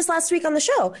I said this last week on the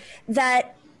show,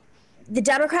 that the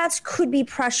Democrats could be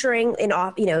pressuring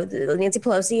Nancy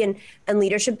Pelosi and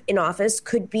leadership in office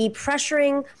could be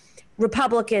pressuring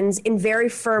Republicans in very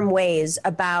firm ways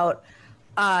about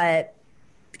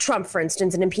Trump, for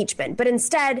instance, and impeachment. But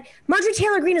instead, Marjorie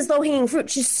Taylor Greene is low-hanging fruit.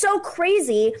 She's so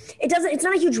crazy. It's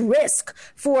not a huge risk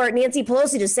for Nancy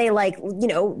Pelosi to say,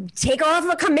 take her off of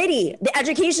a committee, the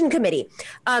education committee.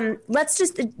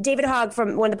 David Hogg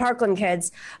from one of the Parkland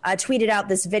kids tweeted out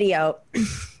this video.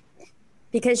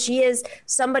 because she is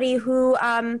somebody who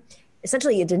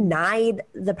essentially denied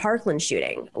the Parkland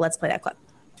shooting. Let's play that clip.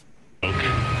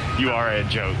 You are a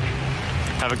joke.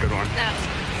 Have a good one. No.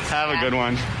 Have a good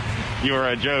one. You are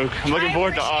a joke. I'm looking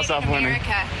forward to Ossoff winning.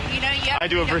 You know, I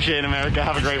do appreciate America.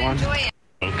 Have a great one.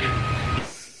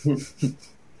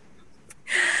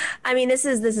 I mean, this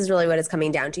is really what it's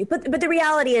coming down to. But the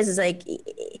reality is like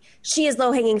she is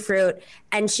low hanging fruit,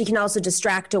 and she can also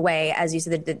distract away, as you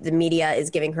said, the media is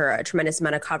giving her a tremendous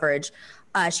amount of coverage.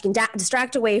 She can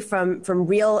distract away from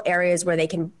real areas where they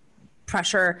can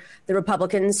pressure the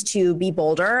Republicans to be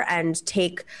bolder and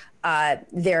take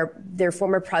their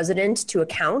former president to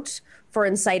account for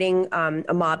inciting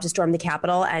a mob to storm the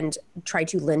Capitol and try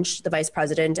to lynch the vice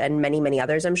president and many, many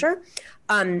others, I'm sure.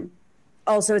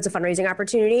 Also, it's a fundraising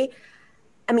opportunity.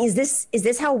 I mean, is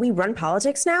this how we run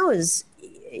politics now? Is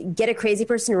get a crazy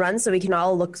person to run so we can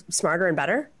all look smarter and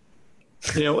better?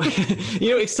 You know,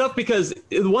 it's tough because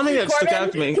the one thing that Corbin, stuck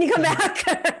out to me. Can you come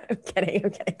back? I'm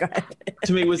kidding. Go ahead.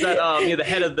 To me was that the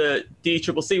head of the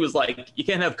DCCC was like, you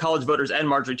can't have college voters and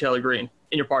Marjorie Taylor Greene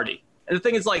in your party. And the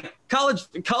thing is, like, college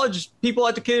people,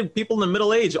 educated people in the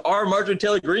middle age are Marjorie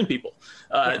Taylor Greene people.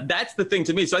 That's the thing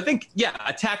to me. So I think,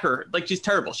 attack her. Like, she's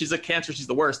terrible. She's a cancer. She's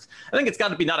the worst. I think it's got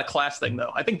to be not a class thing,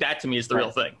 though. I think that, to me, is the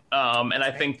real thing. And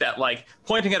I think that, like,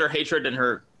 pointing at her hatred and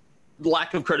her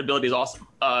lack of credibility is awesome.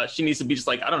 She needs to be just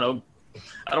like, I don't want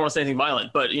to say anything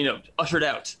violent, but, ushered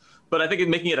out. But I think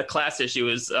making it a class issue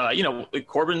is,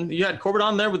 Corbin, you had Corbin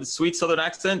on there with a sweet Southern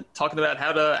accent talking about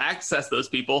how to access those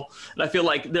people. And I feel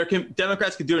like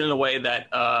Democrats could do it in a way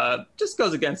that just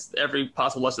goes against every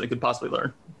possible lesson they could possibly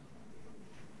learn.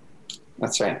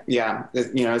 That's right. Yeah.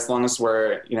 As long as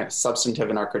we're, substantive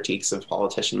in our critiques of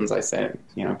politicians, I say,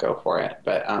 go for it.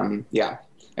 But yeah,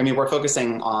 I mean, we're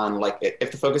focusing on like,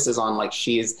 if the focus is on like,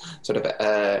 she's sort of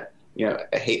a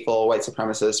hateful white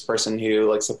supremacist person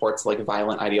who like supports like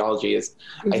violent ideologies.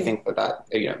 Mm-hmm. I think that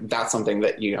that's something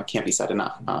that can't be said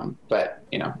enough. But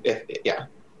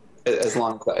as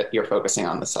long as you're focusing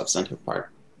on the substantive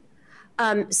part.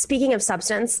 Speaking of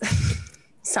substance,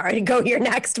 sorry to go here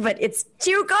next, but it's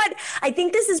too good. I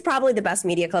think this is probably the best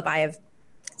media clip I have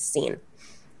seen.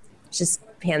 Just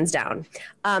hands down.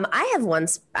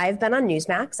 I've been on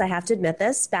Newsmax. I have to admit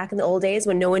this. Back in the old days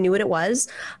when no one knew what it was,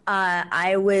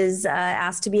 I was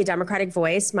asked to be a Democratic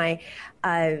voice. There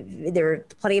were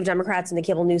plenty of Democrats in the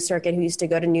cable news circuit who used to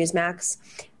go to Newsmax,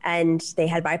 and they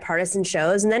had bipartisan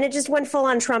shows. And then it just went full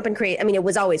on Trump and crazy. I mean, it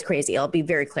was always crazy. I'll be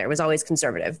very clear. It was always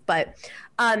conservative. But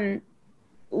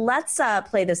let's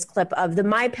play this clip of the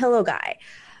My Pillow guy,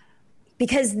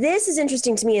 because this is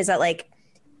interesting to me. Is that, like,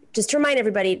 just to remind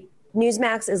everybody,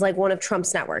 Newsmax is like one of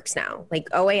Trump's networks now, like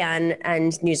OAN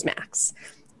and Newsmax.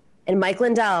 And Mike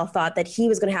Lindell thought that he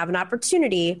was going to have an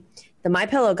opportunity, the My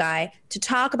Pillow guy, to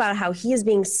talk about how he is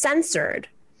being censored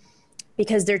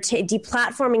because they're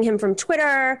deplatforming him from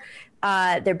Twitter.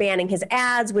 They're banning his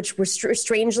ads, which were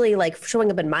strangely like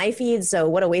showing up in my feed. So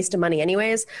what a waste of money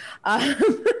anyways.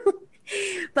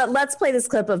 But let's play this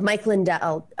clip of Mike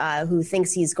Lindell, who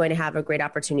thinks he's going to have a great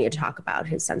opportunity to talk about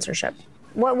his censorship.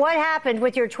 What happened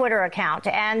with your Twitter account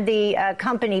and the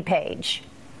company page?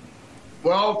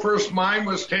 Well, first mine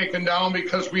was taken down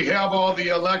because we have all the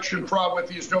election fraud with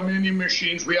these Dominion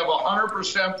machines. We have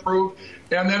 100% proof.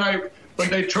 And then when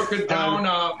they took it down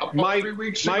about 3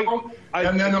 weeks ago,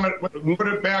 and then I'm going to put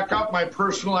it back up. My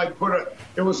personal,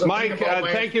 it was a Mike,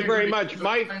 thank you very much.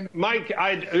 Mike,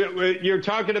 you're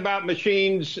talking about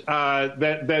machines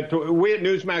that we at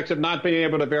Newsmax have not been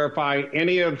able to verify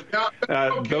any of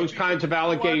those kinds of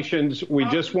allegations. We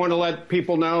just want to let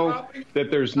people know that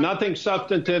there's nothing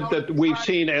substantive that we've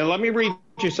seen. And let me read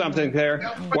you something there.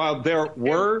 While there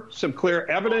were some clear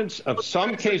evidence of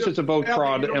some cases of vote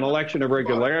fraud and election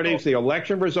irregularities, the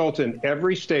election results in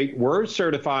every state were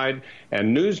certified,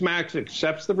 and Newsmax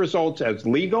accepts the results as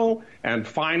legal and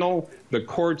final. The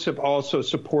courts have also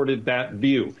supported that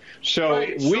view. So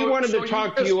we wanted to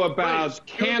talk to you about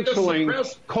canceling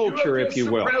culture, if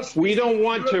you will. We don't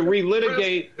want to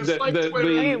relitigate the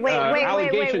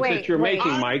allegations that you're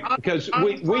making, Mike, because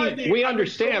we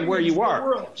understand where you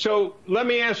are. So let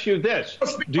me ask you this.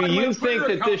 Do you think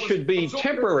that this should be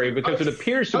temporary because it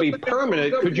appears to be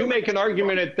permanent? Could you make an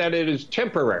argument that it is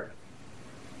temporary?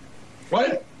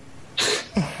 What?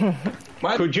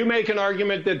 Could you make an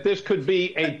argument that this could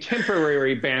be a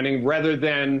temporary banning rather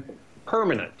than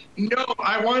permanent? No,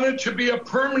 I want it to be a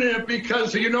permanent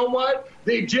because you know what?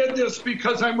 They did this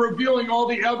because I'm revealing all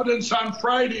the evidence on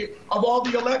Friday of all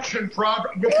the election fraud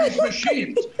with these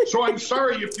machines. So I'm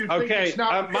sorry if you think it's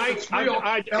not Mike, real.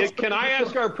 can I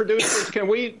ask our producers, can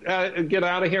we get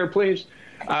out of here, please?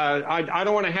 I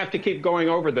don't want to have to keep going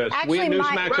over this. Actually, we at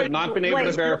Newsmax have not been able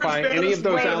to verify any of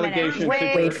those allegations.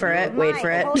 Wait for it.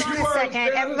 Hold on a second.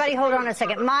 Everybody hold on a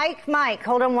second. Mike,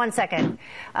 hold on 1 second.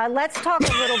 Let's talk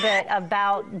a little bit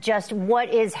about just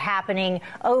what is happening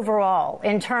overall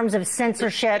in terms of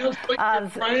censorship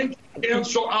of... Trying to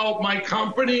cancel out my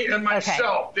company and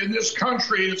myself. In this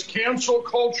country, it's cancel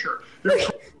culture.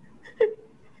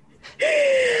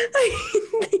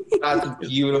 That's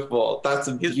beautiful. That's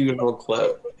a beautiful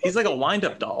quote. He's like a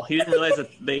wind-up doll. He didn't realize that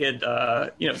they had,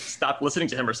 stopped listening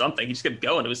to him or something. He just kept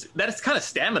going. That's kind of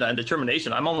stamina and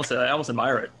determination. I almost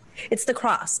admire it. It's the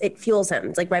cross. It fuels him.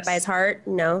 It's like right by his heart.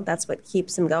 No, that's what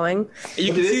keeps him going.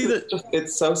 You can see that.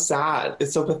 It's so sad.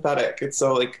 It's so pathetic. It's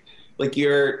so like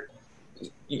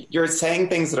you're saying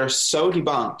things that are so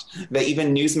debunked that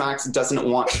even Newsmax doesn't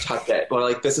want to touch it. Or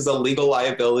like, this is a legal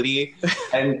liability,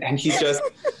 and he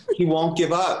won't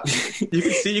give up.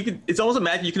 It's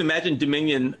almost you can imagine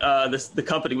Dominion, the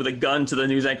company, with a gun to the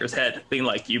news anchor's head, being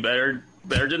like, you better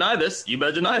deny this,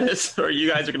 or you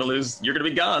guys are going to lose, you're going to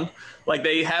be gone. Like,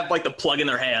 they have like the plug in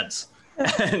their hands.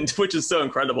 And which is so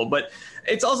incredible, but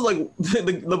it's also like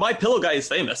the My Pillow guy is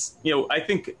famous. I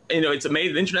think it's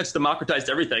amazing. The internet's democratized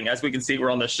everything, as we can see. We're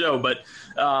on this show, but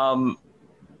My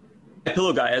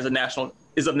Pillow guy is of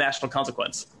national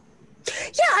consequence.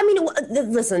 Yeah, I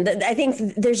mean, listen, I think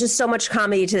there's just so much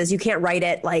comedy to this. You can't write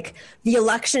it like the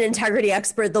election integrity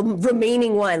expert, the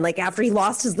remaining one, like after he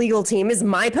lost his legal team, is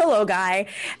My Pillow guy.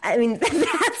 I mean,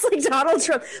 that's like Donald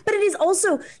Trump. But it is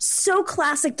also so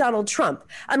classic Donald Trump.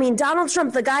 I mean, Donald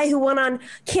Trump, the guy who went on,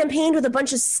 campaigned with a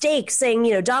bunch of stakes saying,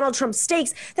 Donald Trump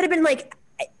stakes that had been like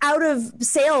out of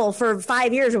sale for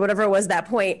 5 years or whatever it was at that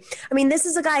point. I mean, this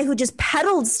is a guy who just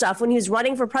peddled stuff when he was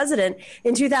running for president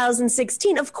in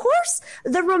 2016. Of course,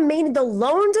 the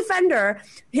lone defender,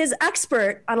 his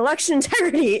expert on election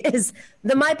integrity, is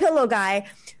the My Pillow guy,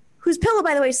 whose pillow,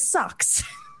 by the way, sucks.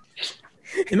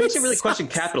 It makes you really question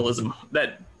capitalism.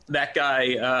 That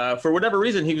guy, for whatever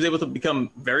reason, he was able to become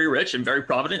very rich and very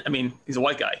prominent. I mean, he's a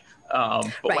white guy.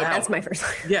 Right, wow. That's my first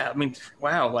line. Yeah, I mean,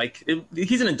 wow, like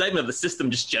he's an indictment of the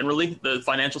system, just generally, the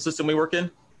financial system we work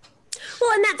in.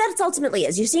 Well, and that's ultimately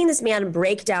is. You're seeing this man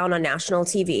break down on national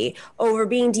TV over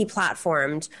being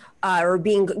deplatformed or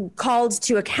being called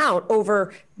to account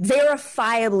over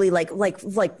verifiably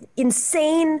like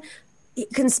insane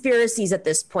conspiracies at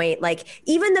this point. Like,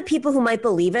 even the people who might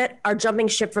believe it are jumping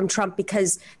ship from Trump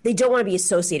because they don't want to be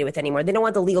associated with anymore. They don't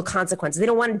want the legal consequences. They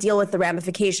don't want to deal with the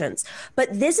ramifications. But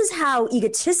this is how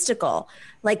egotistical,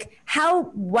 like how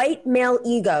white male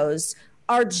egos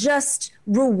are just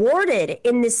rewarded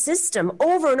in this system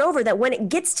over and over, that when it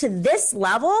gets to this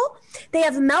level, they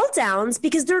have meltdowns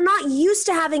because they're not used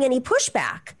to having any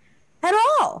pushback at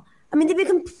all. I mean,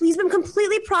 he's been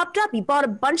completely propped up. He bought a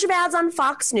bunch of ads on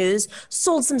Fox News,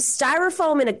 sold some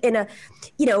styrofoam in a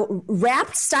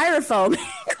wrapped styrofoam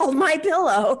called My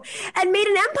Pillow, and made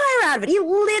an empire out of it. He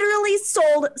literally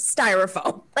sold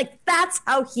styrofoam. Like, that's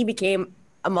how he became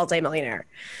a multimillionaire.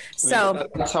 So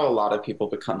that's how a lot of people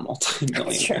become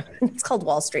multimillionaires. True. It's called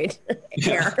Wall Street.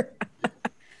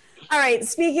 All right.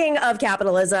 Speaking of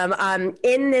capitalism,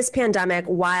 in this pandemic,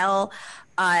 while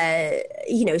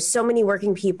so many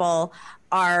working people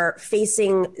are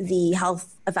facing the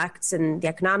health effects and the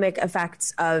economic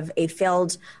effects of a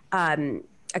failed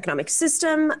economic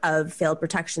system, of failed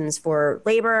protections for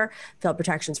labor, failed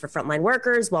protections for frontline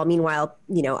workers, while meanwhile,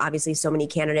 obviously so many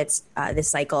candidates this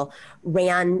cycle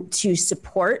ran to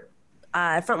support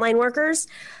frontline workers,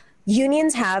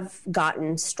 unions have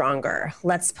gotten stronger.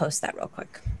 Let's post that real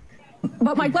quick.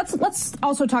 But Mike, let's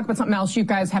also talk about something else you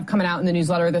guys have coming out in the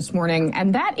newsletter this morning,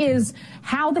 and that is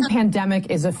how the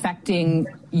pandemic is affecting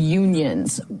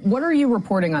unions. What are you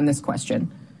reporting on this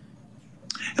question?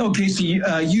 Oh, Casey,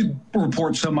 you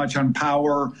report so much on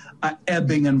power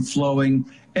ebbing and flowing.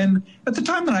 And at the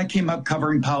time that I came up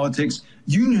covering politics,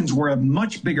 unions were a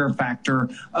much bigger factor,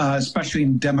 especially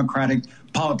in Democratic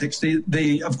politics.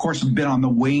 They, of course, have been on the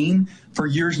wane for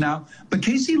years now. But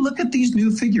Casey, look at these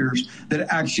new figures that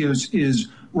Axios is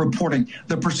reporting.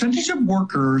 The percentage of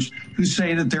workers who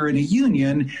say that they're in a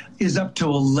union is up to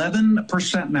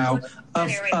 11% now,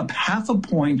 up half a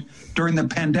point during the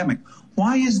pandemic.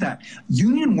 Why is that?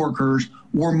 Union workers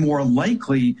were more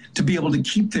likely to be able to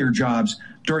keep their jobs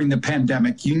during the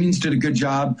pandemic. Unions did a good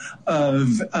job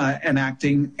of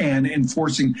enacting and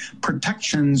enforcing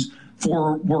protections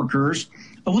for workers.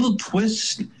 A little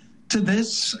twist to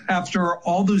this, after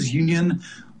all those union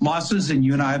losses, and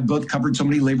you and I have both covered so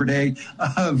many Labor Day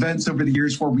events over the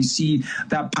years where we see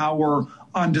that power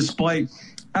on display.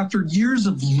 After years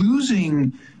of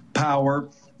losing power,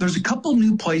 there's a couple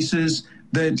new places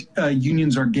that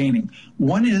unions are gaining.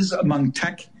 One is among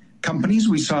tech companies.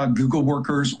 We saw Google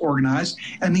workers organized,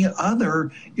 and the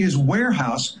other is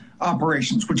warehouse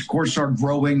operations, which of course are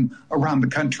growing around the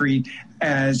country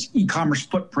as e-commerce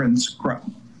footprints grow.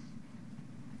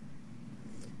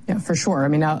 Yeah, for sure. I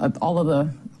mean, all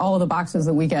of the boxes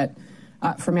that we get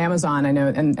from Amazon, I know,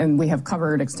 and we have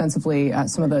covered extensively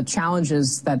some of the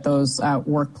challenges that those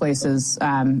workplaces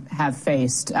have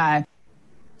faced. I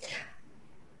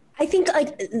think,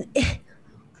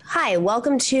 hi,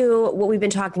 welcome to what we've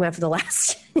been talking about for the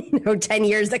last 10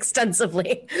 years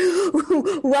extensively.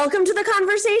 Welcome to the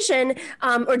conversation.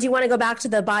 Or do you want to go back to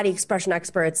the body expression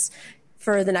experts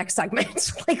for the next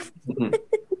segment?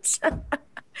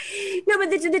 No, but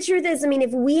the truth is, I mean,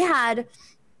 if we had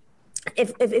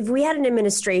an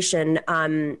administration,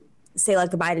 say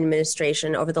like the Biden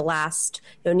administration over the last,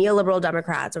 neoliberal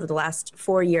Democrats over the last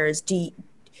 4 years,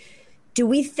 do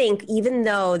we think, even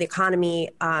though the economy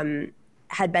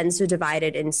had been so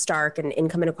divided and stark and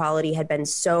income inequality had been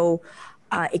so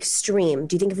extreme,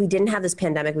 do you think if we didn't have this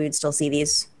pandemic, we would still see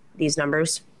these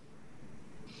numbers?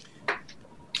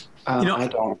 I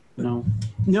don't know.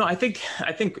 No, I think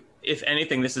if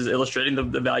anything, this is illustrating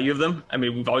the value of them. I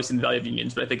mean, we've always seen the value of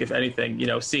unions, but I think if anything,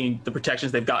 seeing the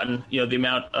protections they've gotten, the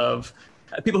amount of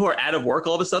people who are out of work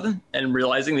all of a sudden and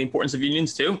realizing the importance of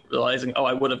unions too, realizing,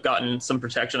 I would have gotten some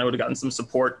protection, I would have gotten some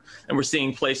support. And we're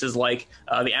seeing places like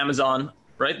the Amazon,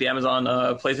 right? The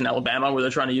Amazon place in Alabama where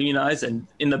they're trying to unionize, and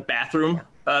in the bathroom,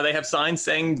 they have signs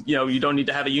saying, you don't need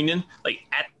to have a union,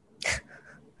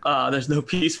 there's no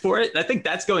peace for it. And I think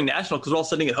that's going national because we're all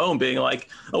sitting at home being like,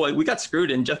 we got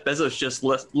screwed and Jeff Bezos just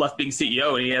left being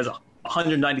CEO and he has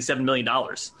 $197 million.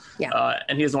 Yeah.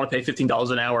 And he doesn't want to pay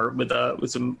 $15 an hour with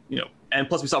some, and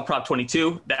plus we saw Prop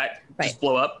 22 that just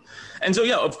blow up. And so,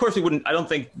 of course we wouldn't, I don't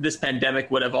think this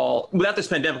pandemic would have without this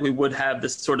pandemic, we would have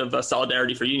this sort of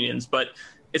solidarity for unions, but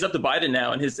it's up to Biden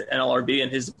now and his NLRB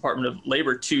and his Department of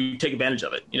Labor to take advantage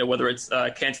of it. Whether it's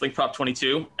canceling Prop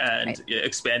 22 and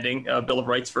expanding Bill of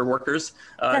Rights for workers.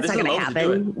 That's not going to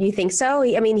happen. You think so?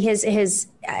 I mean, his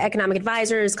economic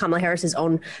advisors, Kamala Harris's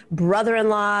own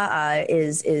brother-in-law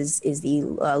is the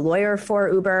lawyer for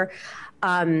Uber.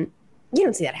 You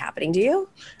don't see that happening, do you?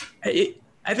 I think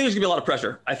there's going to be a lot of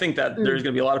pressure. I think that there's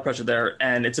going to be a lot of pressure there,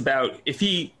 and it's about if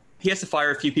he has to fire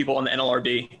a few people on the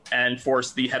NLRB and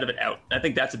force the head of it out. I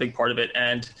think that's a big part of it.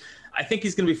 And I think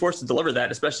he's going to be forced to deliver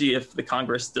that, especially if the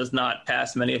Congress does not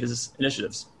pass many of his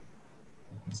initiatives.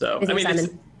 So, I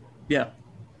mean, yeah.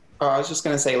 I was just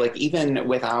going to say, even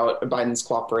without Biden's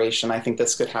cooperation, I think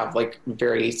this could have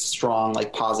very strong,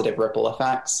 positive ripple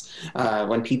effects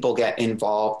when people get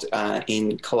involved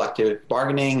in collective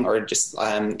bargaining or just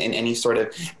in any sort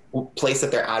of place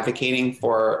that they're advocating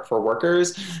for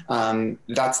workers.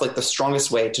 That's the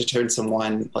strongest way to turn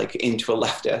someone into a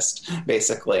leftist,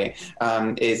 basically,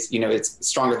 is, it's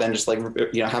stronger than just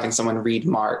having someone read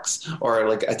Marx or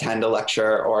attend a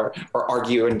lecture or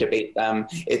argue and debate them.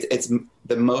 It's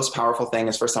the most powerful thing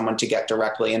is for someone to get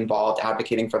directly involved,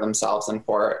 advocating for themselves and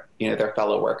for, their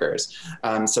fellow workers.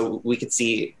 So we could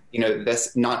see,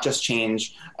 this not just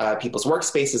change people's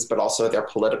workspaces, but also their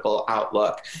political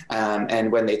outlook.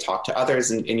 And when they talk to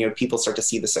others and people start to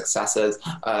see the successes,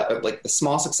 the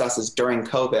small successes during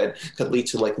COVID could lead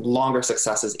to longer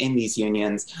successes in these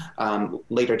unions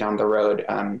later down the road,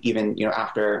 even,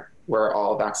 after we're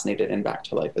all vaccinated and back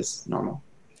to life as normal.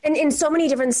 And in so many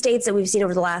different states that we've seen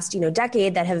over the last,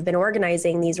 decade that have been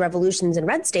organizing these revolutions in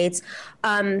red states,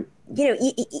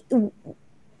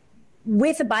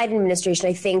 with the Biden administration,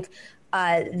 I think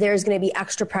there's going to be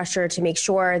extra pressure to make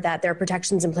sure that there are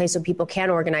protections in place so people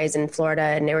can organize in Florida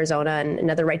and Arizona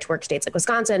and other right-to-work states like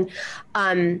Wisconsin.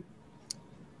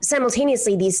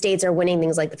 Simultaneously, these states are winning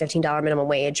things like the $15 minimum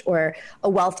wage or a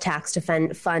wealth tax to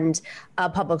fund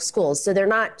public schools. So they're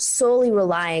not solely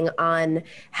relying on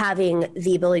having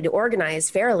the ability to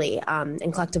organize fairly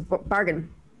and collective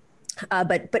bargain,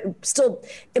 but still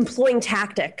employing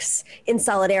tactics in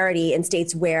solidarity in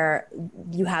states where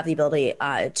you have the ability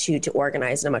to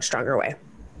organize in a much stronger way.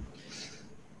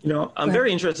 I'm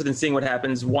very interested in seeing what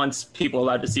happens once people are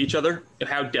allowed to see each other,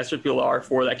 how desperate people are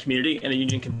for that community, and a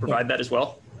union can provide that as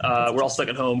well. We're all stuck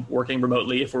at home working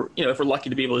remotely if we're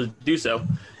lucky to be able to do so.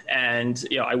 And,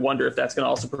 I wonder if that's going to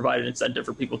also provide an incentive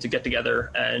for people to get together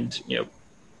and,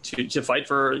 to fight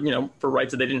for, for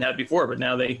rights that they didn't have before. But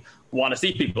now they want to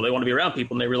see people. They want to be around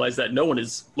people. And they realize that no one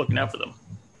is looking out for them.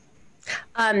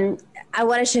 I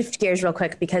want to shift gears real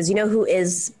quick because who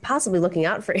is possibly looking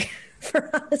out for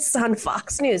us on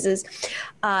Fox News is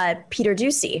Peter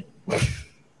Doocy.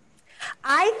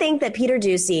 I think that Peter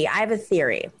Doocy, I have a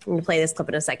theory. I'm going to play this clip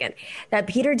in a second. That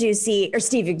Peter Doocy, or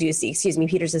Steve Doocy, excuse me,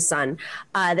 Peter's his son,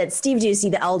 that Steve Doocy,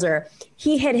 the elder,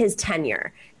 he hit his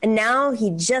tenure. And now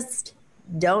he just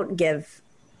don't give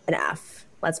an F.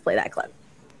 Let's play that clip.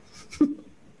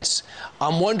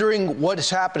 I'm wondering what is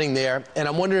happening there, and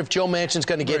I'm wondering if Joe Manchin's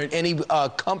going to get any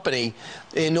company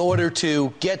in order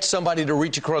to get somebody to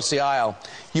reach across the aisle.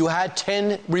 You had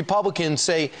 10 Republicans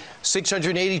say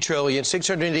 680 trillion,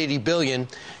 680 billion.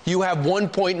 You have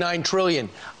 1.9 trillion.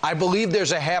 I believe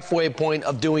there's a halfway point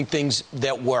of doing things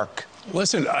that work.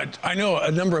 Listen, I know a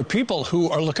number of people who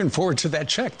are looking forward to that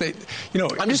check.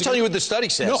 I'm just telling you what the study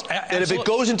says. No, that if it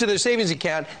goes into their savings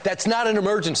account, that's not an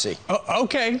emergency.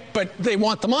 Okay, but they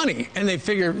want the money, and they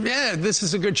figure, this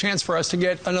is a good chance for us to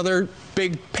get another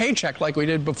big paycheck like we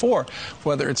did before.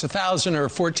 Whether it's $1,000 or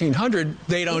 $1,400,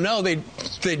 they don't know. They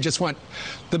just want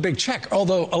the big check.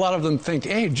 Although a lot of them think,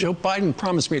 hey, Joe Biden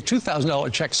promised me a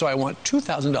 $2,000 check, so I want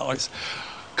 $2,000.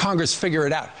 Congress, figure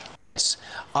it out.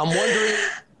 I'm wondering.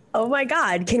 Oh my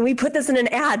God, can we put this in an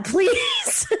ad,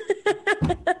 please? Even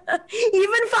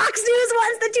Fox News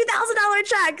wants the $2,000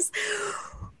 checks.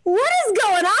 What is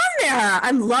going on there?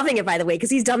 I'm loving it, by the way, because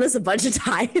he's done this a bunch of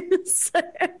times.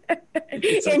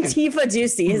 Antifa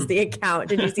Doocy is the account.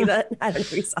 Did you see that? I don't know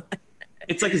if you saw it.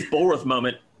 It's like his Bulworth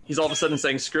moment. He's all of a sudden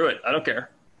saying, screw it, I don't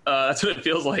care. That's what it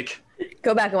feels like.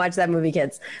 Go back and watch that movie,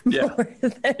 kids. Yeah,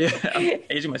 I'm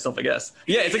aging myself, I guess.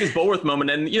 Yeah, it's like his Bulworth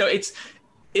moment. And,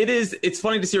 it's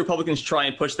funny to see Republicans try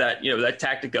and push that, that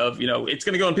tactic of, it's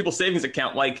going to go in people's savings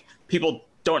account. Like people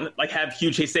don't have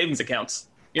huge savings accounts,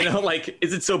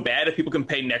 is it so bad if people can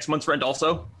pay next month's rent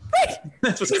also? Right.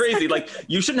 That's what's crazy. Like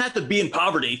you shouldn't have to be in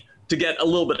poverty to get a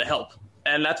little bit of help.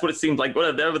 And that's what it seems like,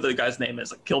 whatever the guy's name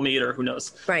is, like Kilmeade or who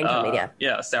knows. Brian Kilmeade, yeah.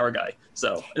 Yeah, sour guy.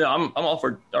 So I'm all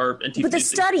for our Antifa. But the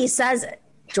study says it.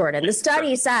 Jordan, the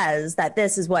study says that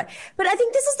this is what, but I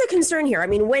think this is the concern here. I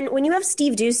mean, when you have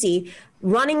Steve Doocy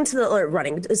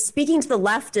speaking to the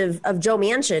left of Joe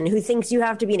Manchin, who thinks you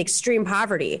have to be in extreme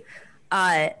poverty,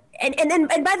 and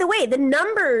by the way, the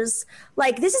numbers,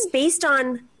 like this is based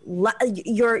on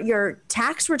your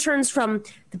tax returns from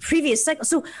the previous cycle.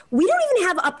 So we don't even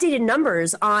have updated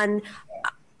numbers on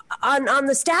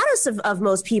the status of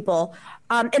most people.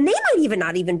 And they might even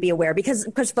not even be aware because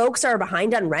folks are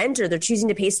behind on rent or they're choosing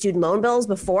to pay student loan bills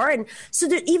before. And so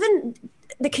that even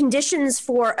the conditions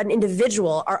for an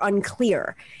individual are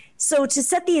unclear. So to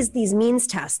set these means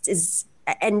tests is,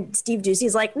 and Steve Doocy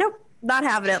is like, nope, not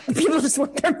having it. People just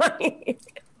want their money.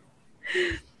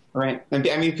 Right. I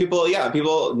mean,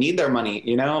 people need their money,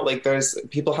 like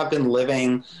people have been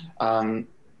living,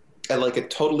 at like a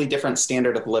totally different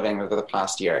standard of living over the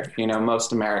past year.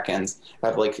 Most Americans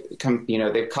have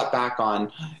they've cut back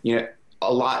on,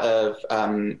 a lot of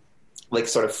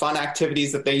sort of fun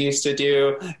activities that they used to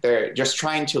do. They're just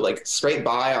trying to scrape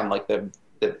by on the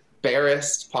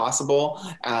barest possible.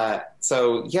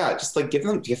 So yeah, just give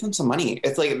them some money.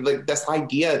 It's like this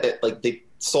idea that the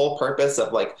sole purpose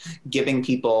of giving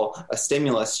people a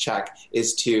stimulus check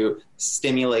is to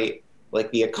stimulate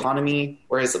the economy,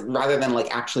 whereas rather than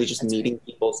actually just meeting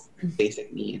people's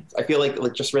basic needs. I feel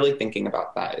like just really thinking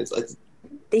about that is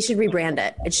they should rebrand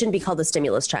it. It shouldn't be called a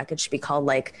stimulus check. It should be called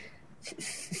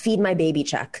feed my baby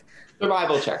check.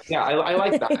 Survival check. Yeah, I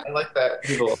like that. I like that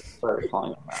people are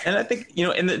calling it that. And I think,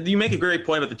 you make a great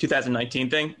point about the 2019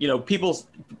 thing. People's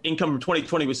income from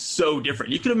 2020 was so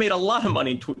different. You could have made a lot of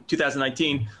money in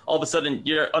 2019. All of a sudden,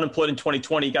 you're unemployed in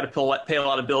 2020. You got to pay a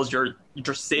lot of bills. Your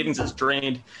savings is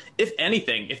drained. If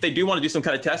anything, if they do want to do some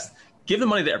kind of test, give the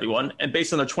money to everyone. And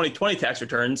based on their 2020 tax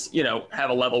returns,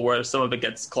 have a level where some of it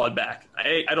gets clawed back.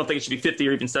 I don't think it should be 50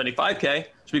 or even 75K.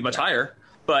 It should be much higher.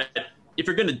 But if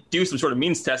you're going to do some sort of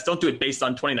means test, don't do it based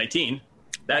on 2019.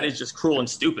 That is just cruel and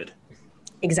stupid.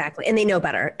 Exactly. And they know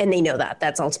better. And they know that.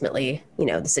 That's ultimately,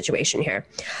 the situation here.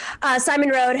 Simon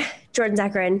Narode, Jordan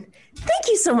Zakarin, thank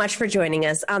you so much for joining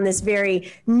us on this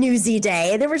very newsy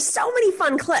day. There were so many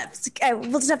fun clips.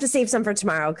 We'll just have to save some for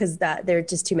tomorrow because there are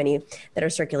just too many that are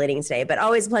circulating today. But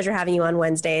always a pleasure having you on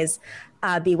Wednesdays.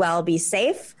 Be well, be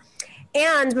safe.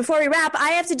 And before we wrap,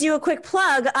 I have to do a quick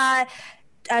plug. I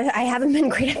haven't been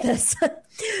great at this.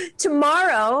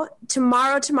 Tomorrow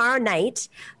night,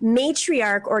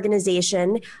 Matriarch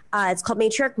organization, it's called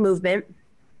Matriarch Movement,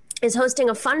 is hosting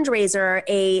a fundraiser,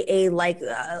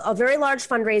 a very large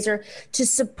fundraiser to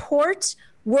support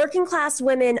working class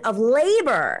women of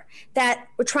labor that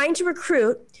we're trying to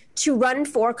recruit to run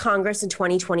for Congress in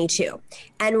 2022.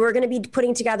 And we're going to be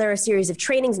putting together a series of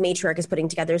trainings. Matriarch is putting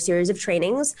together a series of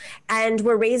trainings. And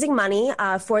we're raising money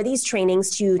for these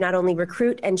trainings to not only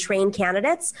recruit and train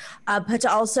candidates, but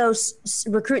to also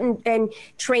recruit and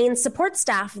train support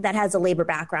staff that has a labor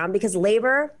background, because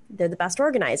labor, they're the best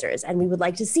organizers. And we would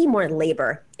like to see more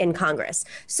labor in Congress.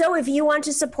 So if you want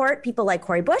to support people like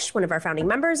Cori Bush, one of our founding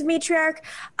members of Matriarch,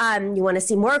 you want to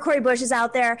see more Cori Bushes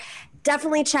out there,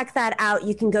 definitely check that out.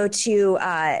 You can go to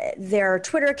their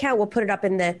Twitter account. We'll put it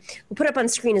up on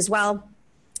screen as well.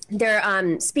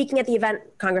 They're speaking at the event,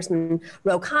 Congressman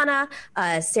Ro Khanna,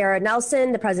 Sarah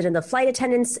Nelson, the president of the Flight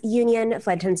Attendants Union,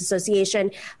 Flight Attendants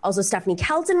Association. Also, Stephanie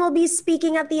Kelton will be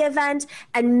speaking at the event,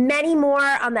 and many more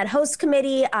on that host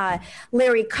committee.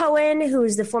 Larry Cohen,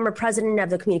 who's the former president of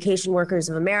the Communication Workers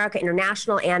of America,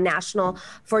 International and National,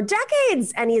 for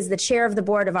decades, and he is the chair of the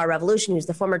board of Our Revolution, who's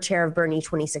the former chair of Bernie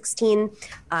 2016,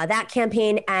 that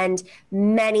campaign, and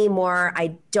many more.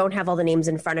 I don't have all the names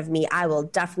in front of me. I will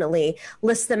definitely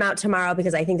list them out tomorrow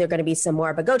because I think there are going to be some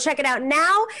more. But go check it out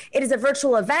now. It is a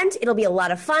virtual event. It'll be a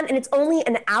lot of fun, and it's only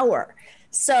an hour.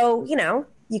 So,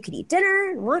 you could eat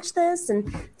dinner and watch this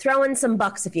and throw in some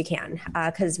bucks if you can,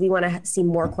 because we want to see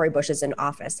more Cori Bushes in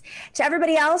office. To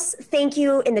everybody else, thank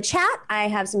you in the chat. I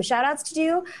have some shout outs to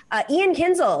do. Ian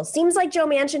Kinzel, seems like Joe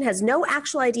Manchin has no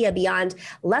actual idea beyond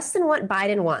less than what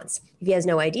Biden wants. If he has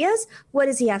no ideas, what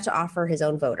does he have to offer his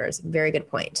own voters? Very good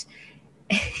point.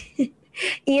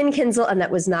 Ian Kinzel, and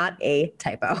that was not a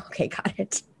typo. Okay, got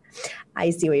it. I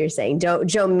see what you're saying. Joe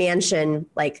Manchin,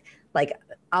 like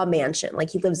a mansion, like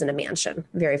he lives in a mansion.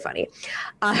 Very funny.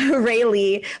 Ray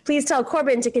Lee, please tell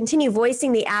Corbin to continue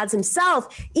voicing the ads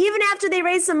himself, even after they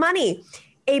raise some money.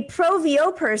 As a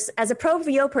pro-VO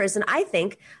person, I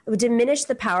think it would diminish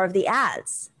the power of the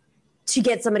ads to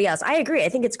get somebody else. I agree. I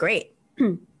think it's great.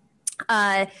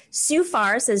 Sue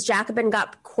Farr says Jacobin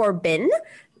got Corbin.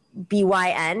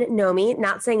 BYN, Nomi,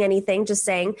 not saying anything, just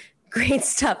saying great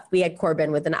stuff. We had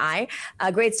Corbin with an I.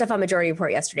 Great stuff on Majority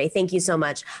Report yesterday. Thank you so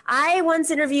much. I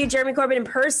once interviewed Jeremy Corbyn in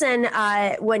person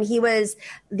when he was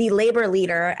the labor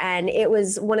leader, and it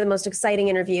was one of the most exciting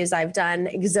interviews I've done,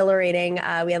 exhilarating.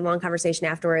 We had a long conversation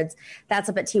afterwards. That's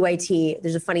up at TYT.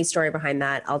 There's a funny story behind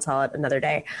that. I'll tell it another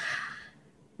day.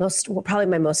 Probably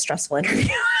my most stressful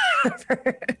interview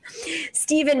ever.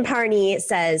 Stephen Parney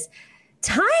says,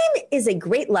 time is a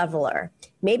great leveler.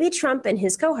 Maybe Trump and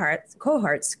his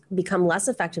cohorts become less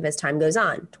effective as time goes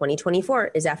on.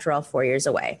 2024 is, after all, 4 years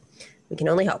away. We can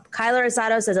only hope. Kyler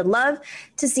Rosado says, I'd love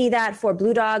to see that for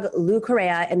Blue Dog Lou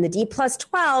Correa in the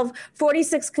D+12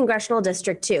 46th Congressional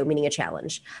District 2, meaning a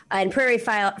challenge. And Prairie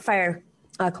Fire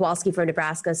Kowalski from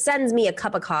Nebraska sends me a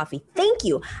cup of coffee. Thank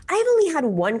you. I've only had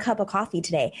one cup of coffee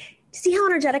today. See how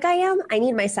energetic I am? I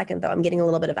need my second, though. I'm getting a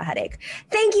little bit of a headache.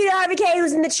 Thank you to RVK,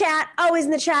 who's in the chat, always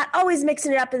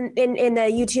mixing it up in the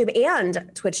YouTube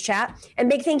and Twitch chat. And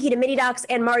big thank you to MiniDocs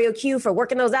and Mario Q for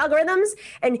working those algorithms.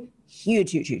 And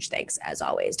huge thanks, as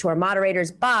always, to our moderators,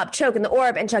 Bob, Choke in the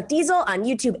Orb, and Chuck Diesel on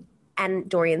YouTube, and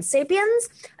Dorian Sapiens,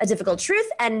 A Difficult Truth,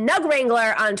 and Nug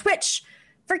Wrangler on Twitch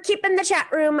for keeping the chat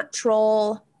room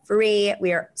troll free.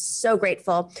 We are so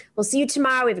grateful. We'll see you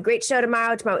tomorrow. We have a great show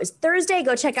tomorrow. Tomorrow is Thursday.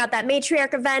 Go check out that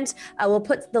Matriarch event. We'll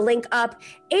put the link up.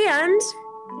 And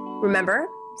remember,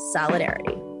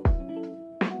 solidarity.